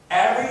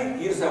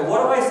 You say,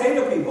 what do I say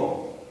to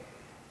people?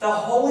 The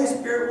Holy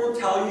Spirit will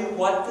tell you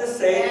what to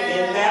say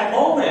in that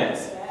moment.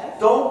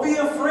 Don't be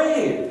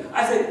afraid.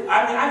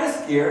 I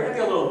get scared. I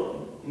get a little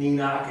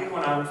knee-knocking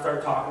when I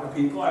start talking to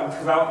people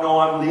because I don't know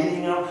I'm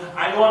leading them.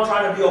 I know I'm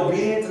trying to be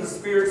obedient to the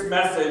Spirit's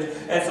message.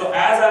 And so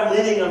as I'm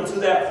leading them to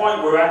that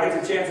point where I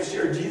get the chance to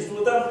share Jesus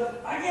with them,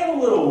 I get a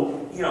little,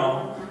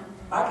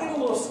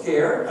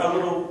 scared.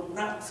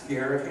 Not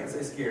scared, I can't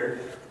say scared.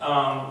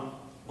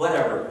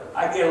 Whatever.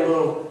 I get a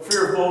little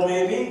fearful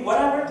maybe,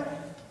 whatever.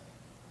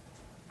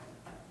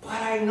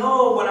 But I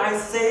know when I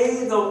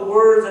say the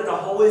words that the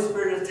Holy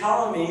Spirit is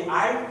telling me,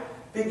 I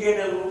begin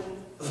to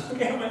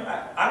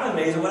I'm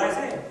amazed at what I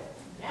say.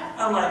 Yeah.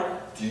 I'm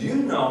like, do you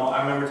know,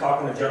 I remember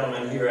talking to a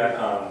gentleman here at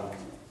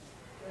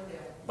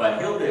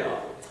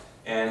Hilldale,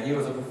 and he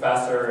was a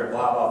professor and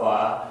blah, blah,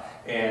 blah,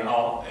 and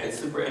a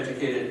super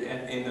educated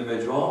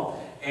individual,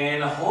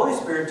 and the Holy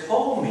Spirit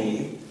told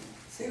me,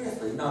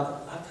 seriously, no,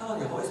 I'm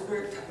telling you, the Holy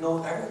Spirit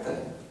knows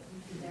everything.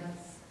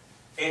 Yes.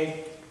 And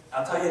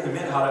I'll tell you in a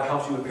minute how that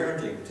helps you with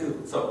parenting,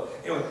 too. So,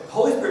 anyway, the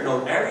Holy Spirit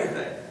knows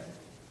everything.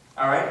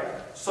 All right?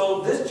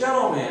 So this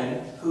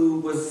gentleman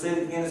who was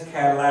sitting in his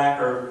Cadillac,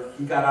 or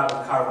he got out of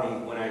the car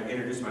when I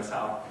introduced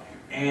myself,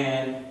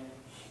 and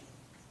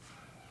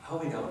I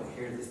hope he don't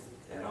hear this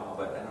at all,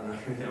 but I don't know,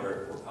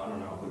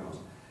 who knows.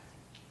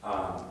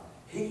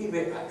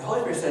 The Holy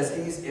Spirit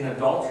says he's in an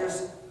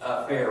adulterous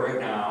affair right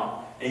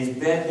now, and he's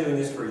been doing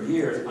this for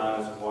years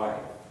on his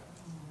wife.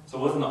 So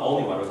it wasn't the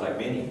only one, it was like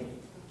many.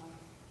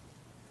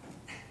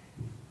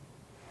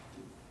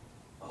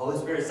 The Holy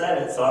Spirit said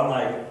it, so I'm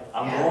like,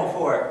 I'm going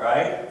for it,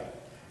 right?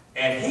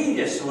 And he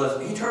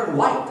turned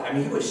white.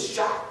 He was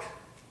shocked.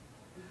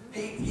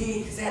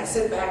 He had to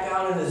sit back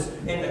down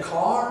in the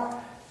car.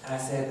 And I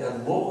said,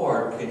 the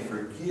Lord can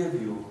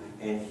forgive you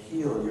and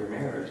heal your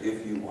marriage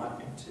if you want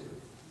Him to.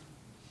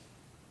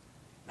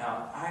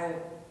 Now, I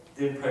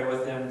didn't pray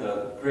with him.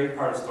 The great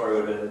part of the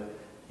story would have been,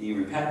 He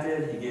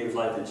repented. He gave his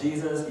life to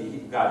Jesus.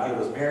 God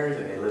healed his marriage,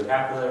 and they lived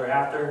happily ever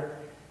after.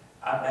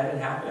 That didn't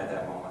happen at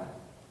that moment.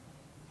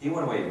 He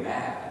went away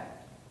mad.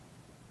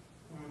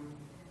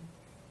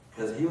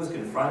 Because he was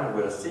confronted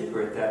with a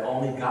secret that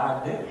only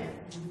God knew.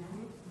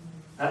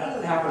 That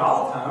doesn't happen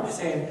all the time. I'm just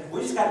saying,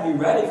 we just got to be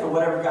ready for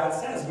whatever God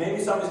says.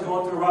 Maybe somebody's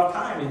going through a rough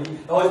time, and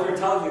the Holy Spirit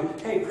tells you,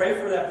 hey, pray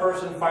for that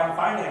person, find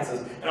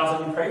finances. And all of a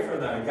sudden you pray for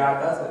them, and God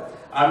does it.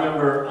 I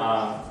remember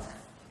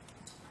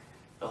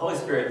the Holy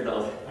Spirit,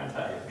 though, I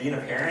tell you, being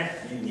a parent,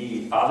 you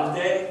need Father's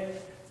Day,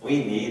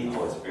 we need the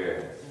Holy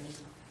Spirit.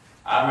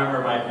 I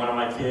remember one of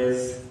my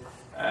kids,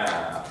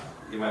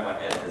 you might want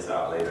to edit this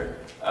out later,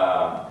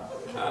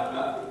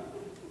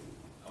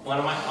 one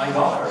of my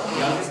daughter,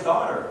 youngest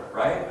daughter,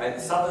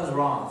 right? Something's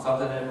wrong,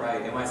 something isn't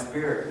right. In my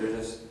spirit,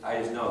 I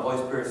just know the Holy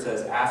Spirit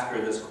says, ask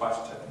her this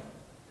question.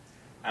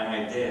 And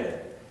I did.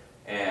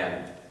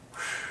 And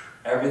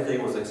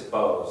everything was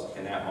exposed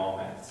in that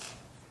moment.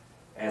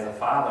 As a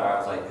father, I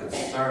was like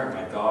concerned.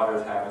 My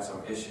daughter's having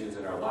some issues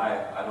in her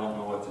life. I don't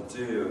know what to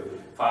do.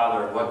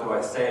 Father, what do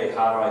I say?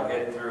 How do I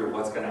get through?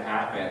 What's going to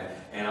happen?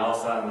 And all of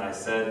a sudden I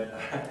said,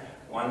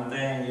 one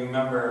thing, you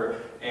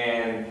remember,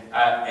 and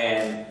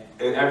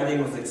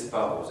everything was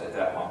exposed at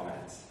that moment.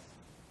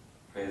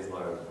 Praise the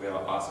Lord. We have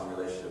an awesome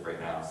relationship right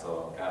now,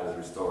 so God has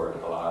restored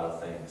a lot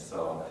of things.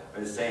 So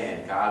I'm just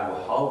saying, God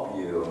will help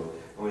you.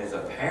 When as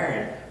a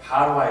parent,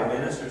 how do I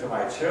minister to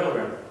my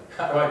children?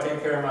 How do I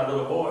take care of my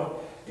little boy?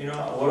 You know,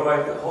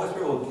 the Holy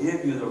Spirit will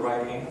give you the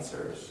right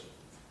answers.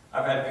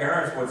 I've had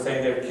parents would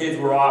say their kids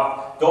were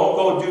off, don't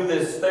go do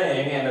this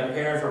thing, and the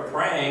parents were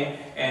praying,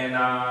 and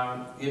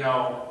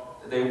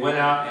they went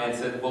out and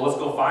said, well, let's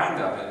go find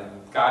them.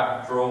 And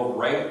God drove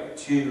right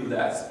to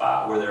that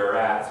spot where they're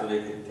at so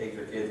they could take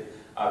their kids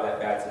out of that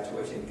bad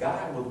situation.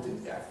 God will do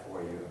that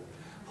for you.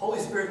 Holy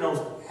Spirit knows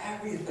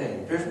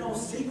everything. There's no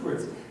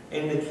secrets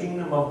in the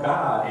kingdom of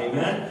God.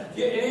 Amen?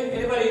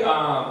 Anybody,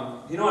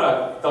 you know what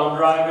a thumb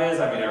drive is?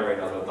 I mean,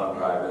 everybody knows what a thumb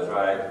drive is,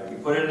 right? You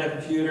put it in a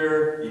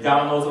computer, you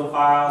download some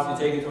files,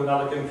 you take it to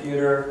another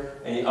computer,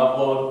 and you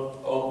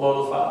upload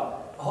those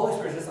files. The Holy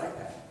Spirit's just like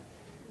that.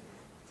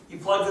 He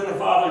plugs in the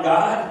Father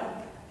God,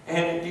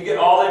 and you get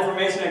all the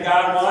information that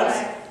God wants,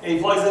 and He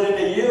plugs it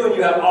into you, and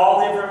you have all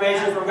the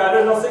information from God.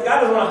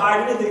 God doesn't want to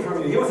hide anything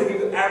from you. He wants to give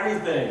you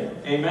everything.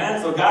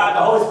 Amen? So God,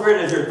 the Holy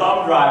Spirit is your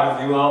thumb drive,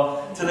 if you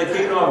will, to the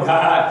kingdom of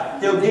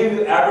God. He'll give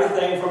you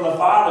everything from the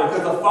Father,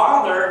 because the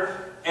Father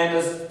and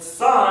the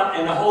Son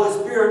and the Holy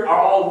Spirit are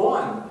all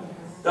one.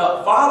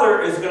 The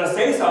Father is going to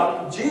say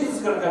something, Jesus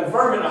is going to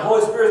confirm it, and the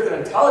Holy Spirit is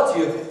going to tell it to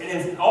you,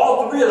 and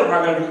all three of them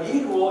are going to be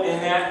equal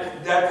in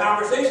that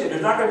conversation.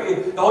 There's not going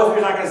to be, the Holy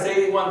Spirit's not going to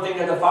say one thing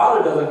that the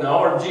Father doesn't know,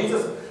 or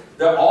Jesus.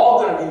 They're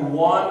all going to be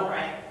one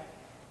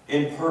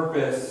in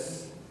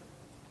purpose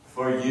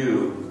for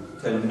you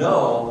to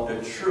know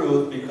the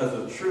truth, because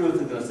the truth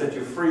is going to set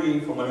you free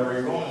from whatever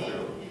you're going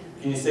through.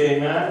 Can you say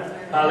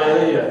amen?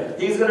 Hallelujah.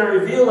 He's going to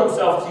reveal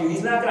Himself to you.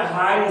 He's not going to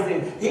hide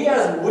anything. He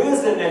has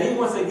wisdom that He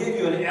wants to give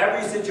you in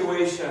every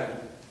situation.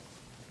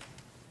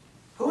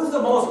 Who's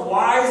the most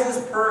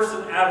wisest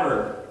person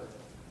ever?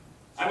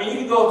 I mean, you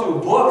can go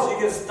through books, you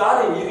can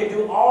study, you can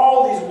do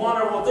all these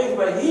wonderful things,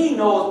 but He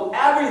knows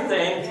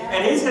everything,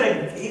 and He's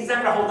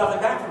not going to hold nothing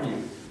back from you.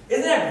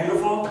 Isn't that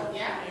beautiful?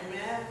 Yeah.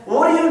 Amen.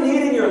 What do you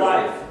need in your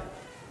life?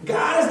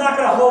 God is not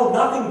going to hold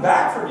nothing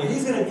back from you.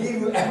 He's going to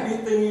give you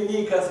everything you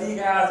need, because He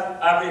has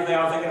everything.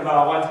 I was thinking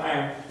about one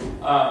time,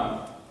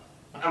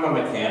 I'm a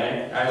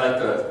mechanic. I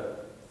like to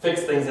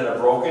fix things that are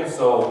broken.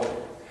 So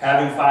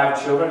having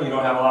 5 children, you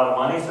don't have a lot of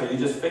money, so you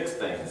just fix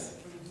things.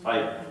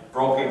 Like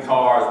broken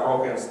cars,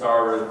 broken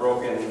starters,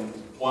 broken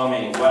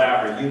plumbing,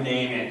 whatever, you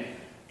name it.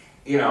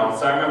 You know,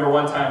 so I remember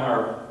one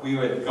time we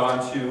had gone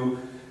to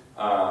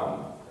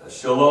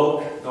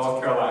Shiloh,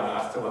 North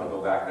Carolina. I still want to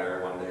go back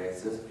there one day.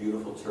 It's this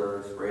beautiful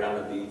church, right on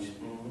the beach.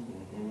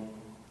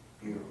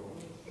 Beautiful.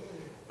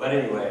 But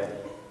anyway,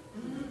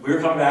 we were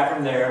coming back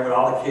from there with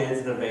all the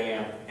kids in the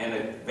van, and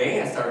the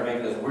van started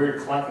making this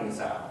weird clunking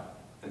sound.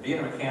 And being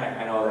a mechanic,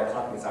 I know that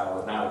clunking sound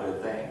was not a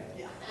good thing.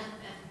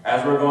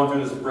 As we're going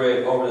through this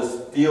bridge, over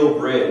this steel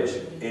bridge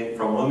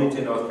from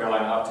Wilmington, North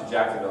Carolina, up to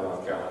Jacksonville,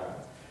 North Carolina.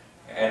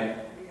 And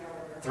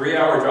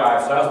 3-hour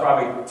drive, so that was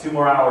probably 2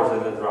 more hours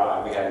in the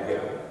drive we had to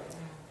get.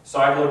 So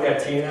I looked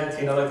at Tina,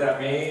 Tina looked at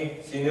me,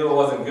 she knew it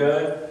wasn't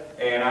good,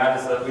 and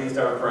we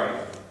started praying.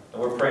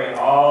 And we're praying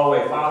all the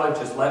way, Father,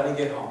 just let me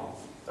get home.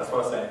 That's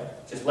what I'm saying.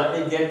 Just let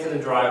me get to the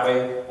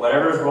driveway.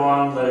 Whatever's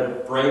wrong, let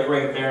it break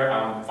right there.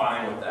 I'm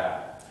fine with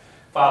that.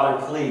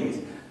 Father,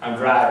 please, I'm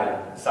driving.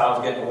 The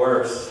sound's getting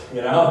worse,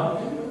 you know?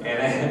 And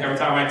then every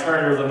time I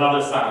turn, there's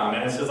another sound.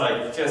 And it's just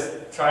like,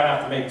 just try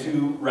not to make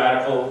too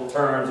radical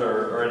turns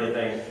or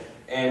anything.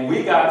 And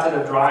we got to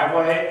the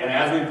driveway, and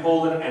as we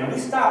pulled in, and we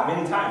stopped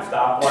many times,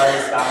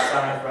 stoplights, stop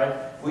signs,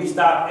 right? We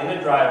stopped in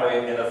the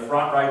driveway, and the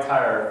front right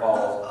tire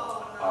falls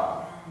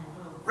off.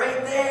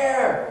 Right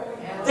there!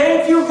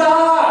 Thank you,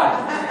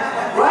 God!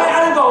 Right?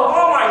 I didn't go,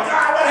 oh my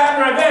God, what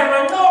happened to my van?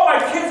 I'm like, no,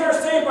 my kids are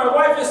safe, my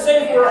wife is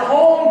safe, we're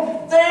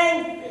home.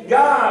 Thank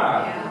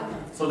God!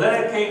 So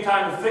then it came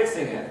time to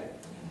fixing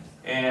it.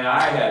 And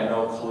I had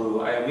no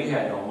clue. We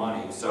had no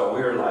money. So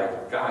we were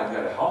like, God, you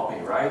got to help me,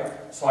 right?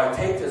 So I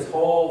take this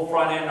whole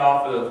front end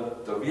off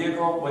of the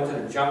vehicle, went to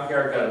the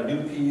junkyard, got a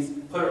new piece,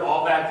 put it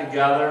all back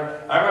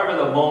together. I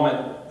remember the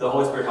moment the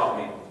Holy Spirit helped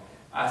me.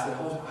 I said,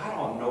 I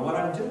don't know what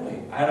I'm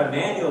doing. I had a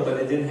manual, but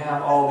it didn't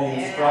have all the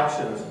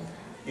instructions.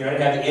 You know, I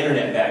didn't have the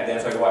internet back then,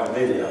 so I could watch a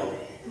video.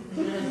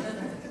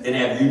 Didn't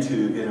have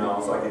YouTube, you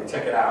know, so I could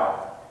check it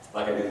out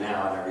like I do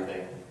now and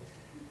everything.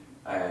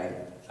 I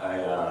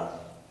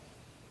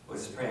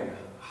was just praying,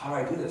 how do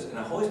I do this? And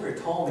the Holy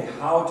Spirit told me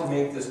how to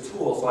make this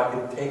tool so I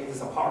could take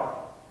this apart.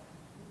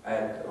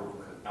 I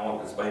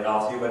won't explain it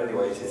all to you, but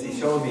anyway, he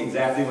showed me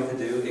exactly what to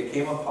do. It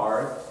came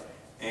apart,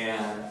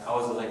 and I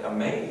was like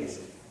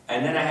amazed.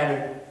 And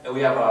then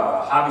we have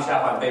a hobby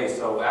shop on base,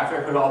 so after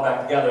I put it all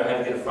back together, I had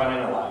to get the front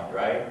end aligned,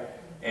 right?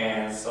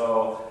 And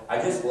so I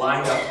just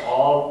lined up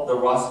all the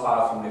rust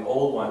spots from the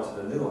old one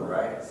to the new one,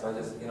 right? So I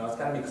just, you know, it's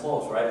got to be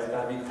close, right? It's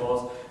got to be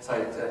close. So I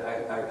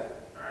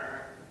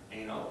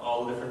you know,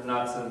 all the different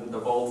nuts and the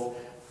bolts,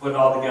 put it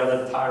all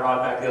together, the tie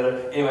rod back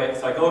together. Anyway,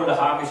 so I go to the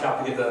hobby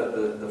shop to get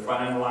the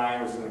front end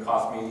line, which is going to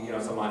cost me, you know,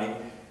 some money.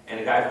 And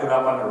the guy put it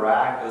up on the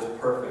rack. It was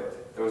perfect.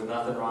 There was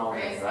nothing wrong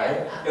with it,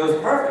 right? It was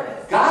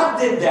perfect. God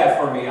did that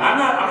for me. I'm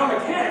a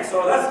mechanic,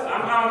 so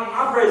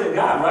I'm praising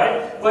God,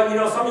 right? But you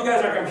know, some of you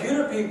guys are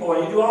computer people,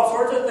 and you do all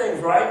sorts of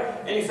things, right?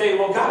 And you say,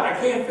 well, God, I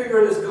can't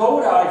figure this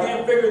code out. I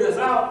can't figure this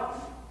out.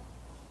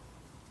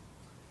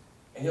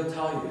 And He'll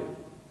tell you.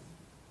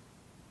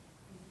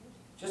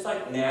 Just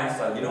like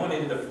NASA, you know when they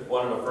did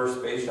one of the first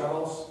space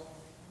shuttles?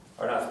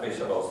 Or not space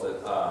shuttles,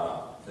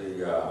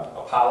 the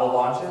Apollo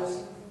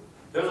launches?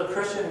 There was a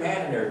Christian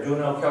man in there doing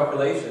no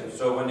calculations.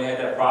 So when they had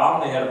that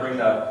problem, they had to bring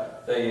the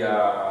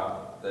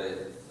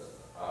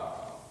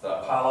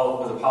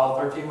Apollo, was it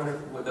Apollo 13? Was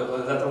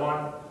that the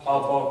one?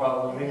 Apollo 12,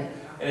 Apollo 13?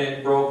 And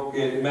it broke,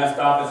 it messed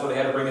up, and so they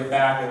had to bring it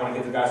back. They want to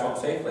get the guys home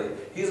safely.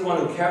 He's the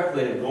one who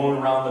calculated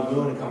going around the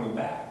moon and coming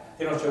back.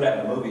 They don't show that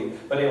in the movie.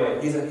 But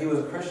anyway, he was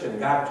a Christian.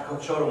 God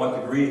showed him what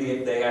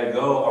degree they had to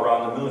go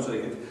around the moon so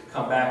they could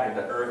come back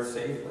into Earth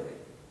safely.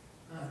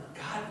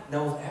 God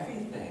knows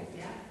everything.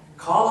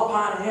 Call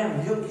upon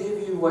Him. He'll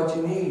give you what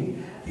you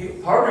need.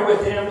 You partner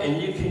with Him,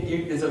 and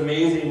it's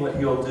amazing what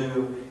He'll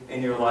do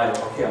in your life.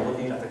 Okay, I'm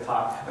looking at the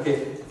clock.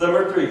 Okay,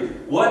 number 3.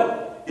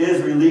 What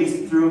is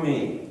released through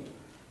me?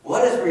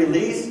 What is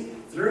released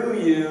through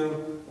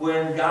you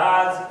when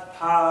God's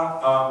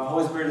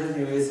Holy Spirit is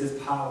in you is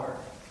His power.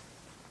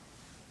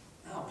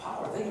 Now,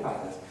 power. Think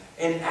about this.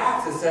 In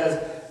Acts, it says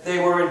they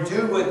were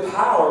endued with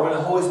power when the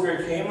Holy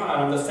Spirit came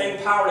on them. The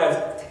same power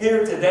that's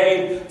here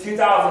today,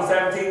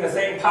 2017, the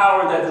same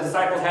power that the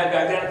disciples had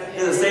back then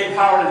is the same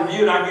power that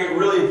you and I get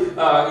really,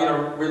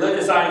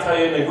 religious. I tell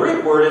you, in the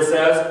Greek word, it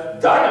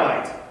says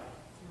dynamite.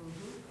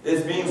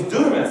 It means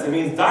dunamis. It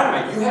means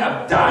dynamite. You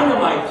have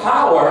dynamite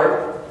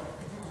power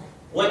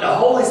when the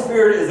Holy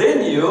Spirit is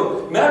in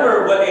you.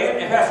 Remember what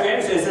Pastor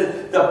Andrew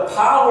said, the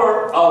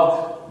power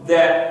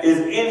that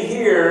is in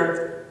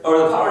here, or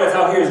the power that's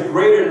out here, is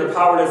greater than the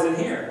power that's in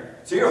here.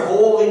 So you're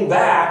holding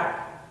back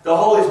the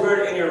Holy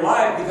Spirit in your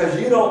life because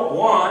you don't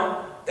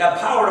want that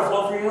power to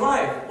flow through your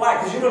life. Why?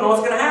 Because you don't know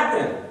what's going to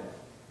happen.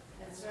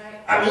 That's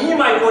right. I mean, you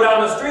might go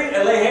down the street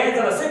and lay hands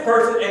on a sick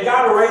person and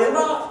God will raise them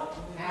up.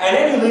 And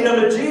then you lead them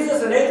to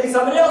Jesus and they lead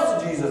somebody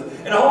else to Jesus.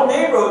 And the whole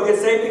neighborhood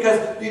gets saved because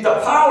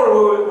the power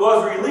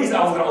was released.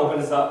 I was going to open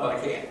this up, but I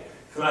can't.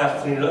 Because I have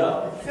to clean it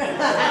up.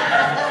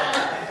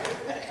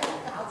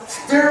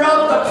 Stir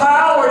up the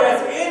power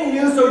that's in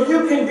you so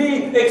you can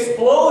be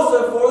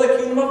explosive for the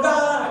kingdom of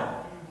God.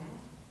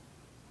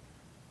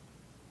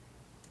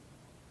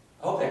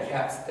 I hope that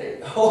cat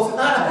stayed. Hold on.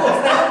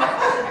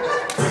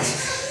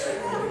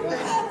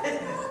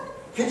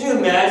 Could you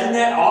imagine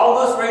that? All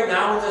of us right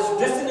now,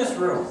 just in this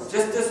room,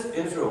 just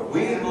in this room,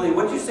 we believe.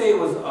 What did you say it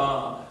was?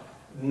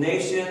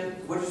 Nation.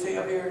 What did you say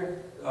up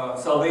here?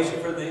 Salvation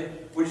for the.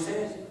 What did you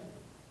say?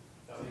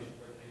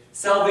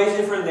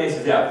 Salvation for the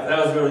nations. Yeah,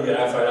 that was really good.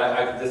 I'm sorry.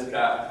 I just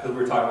got, because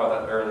we were talking about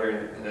that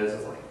earlier, and this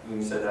was like,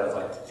 when you said that, I was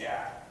like,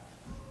 yeah.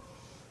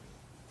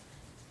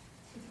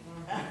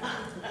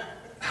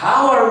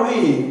 How are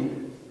we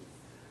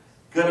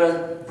going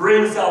to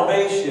bring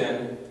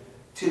salvation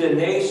to the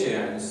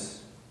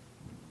nations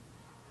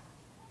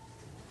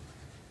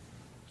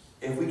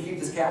if we keep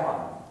this cap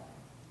on?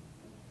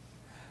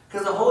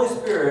 Because the Holy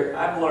Spirit,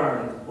 I've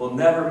learned, will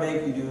never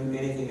make you do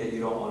anything that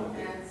you don't want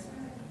to do.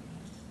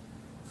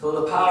 So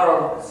the power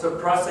of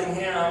suppressing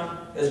Him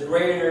is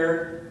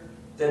greater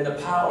than the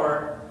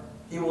power.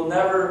 He will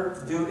never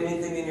do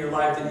anything in your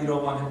life that you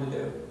don't want Him to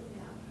do.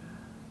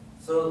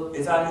 So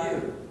it's on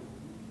you.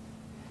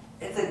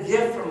 It's a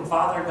gift from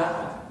Father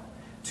God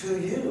to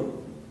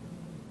you.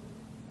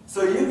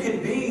 So you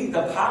can be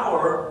the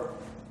power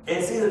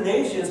and see the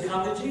nations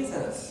come to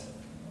Jesus.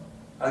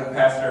 I think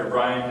Pastor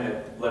Brian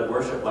that led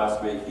worship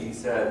last week, he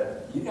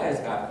said, you guys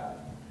got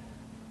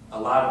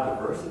a lot of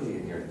diversity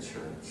in your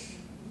church.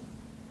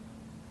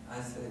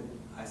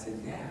 I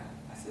said, yeah.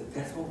 I said,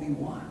 that's what we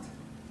want.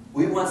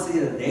 We want to see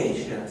the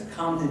nations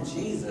come to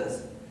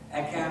Jesus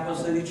at Capital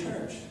City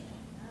Church.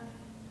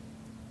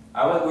 We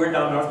were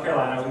down in North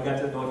Carolina. We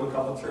got to go to a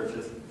couple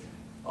churches,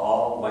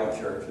 all white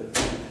churches.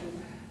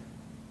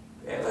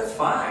 It was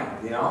fine,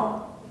 you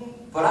know.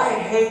 But I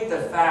hate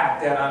the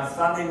fact that on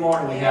Sunday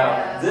morning we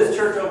have this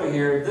church over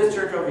here, this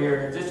church over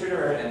here, this church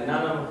over here, and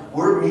none of them.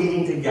 We're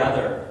meeting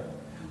together.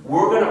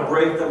 We're going to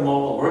break the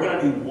mold. We're going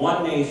to be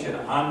one nation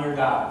under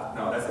God.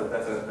 No, that's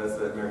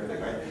the American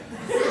thing, right?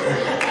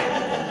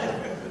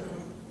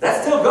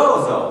 That still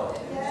goes, though,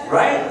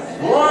 right?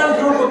 One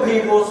group of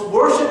people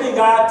worshiping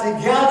God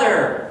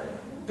together,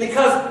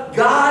 because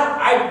God,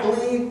 I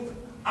believe,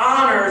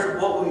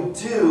 honors what we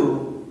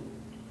do.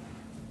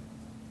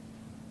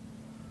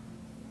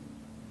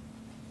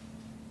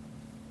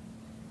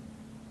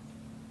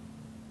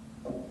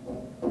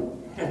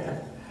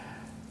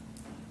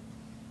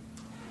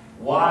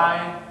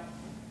 Why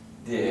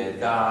did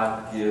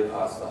God give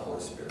us the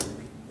Holy Spirit?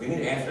 We need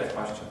to answer that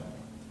question.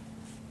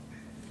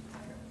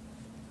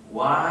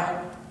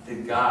 Why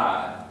did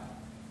God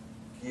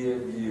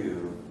give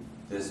you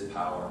this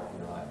power in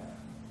your life?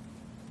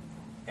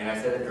 And I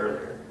said it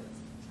earlier,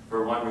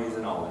 for one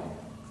reason only,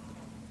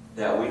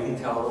 that we can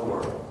tell the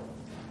world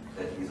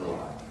that He's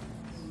alive.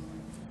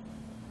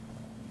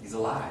 He's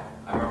alive.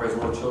 I remember as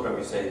little children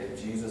we say,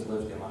 Jesus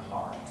lives in my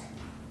heart.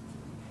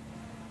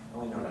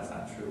 And we know that's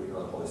not true. We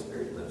know the Holy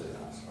Spirit lives in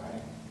us,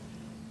 right?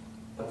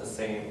 But the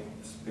same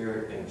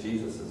Spirit in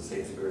Jesus is the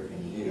same Spirit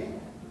in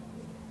you.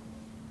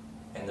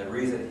 And the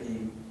reason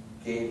He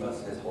gave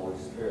us His Holy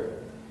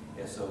Spirit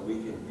is so we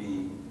can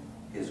be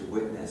His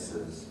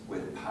witnesses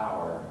with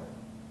power.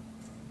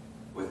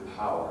 With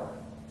power.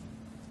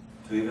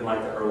 To even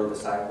like the early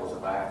disciples,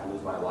 if I have to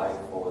lose my life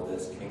for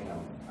this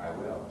kingdom, I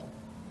will.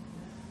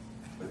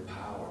 With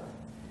power.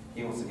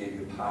 He wants to give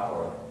you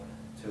power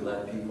to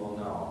let people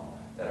know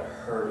that are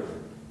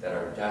hurting, that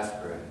are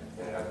desperate,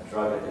 that have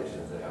drug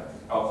addictions, that have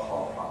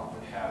alcohol problems,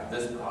 that have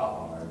this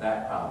problem or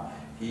that problem.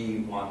 He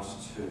wants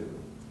to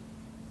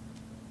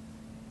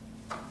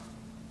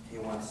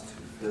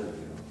fill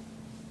you.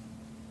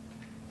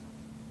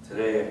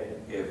 Today,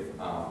 if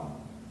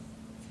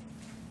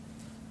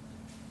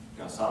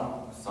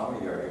some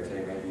of you are here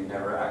today, maybe you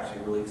never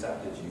actually really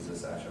accepted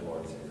Jesus as your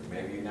Lord and Savior.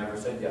 Maybe you never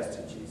said yes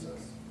to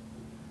Jesus.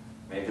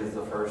 Maybe it's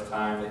the first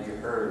time that you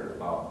heard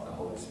about the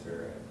Holy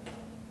Spirit.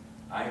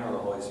 I know the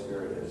Holy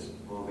Spirit is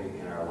moving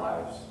in our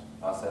lives.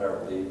 Us that are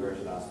believers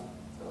and us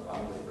that are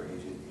unbelievers.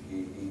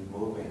 He's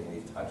moving and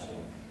He's touching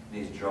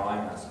and He's drawing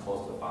us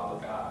close to Father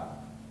God.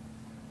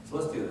 So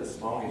let's do this.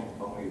 Long as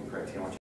we pray.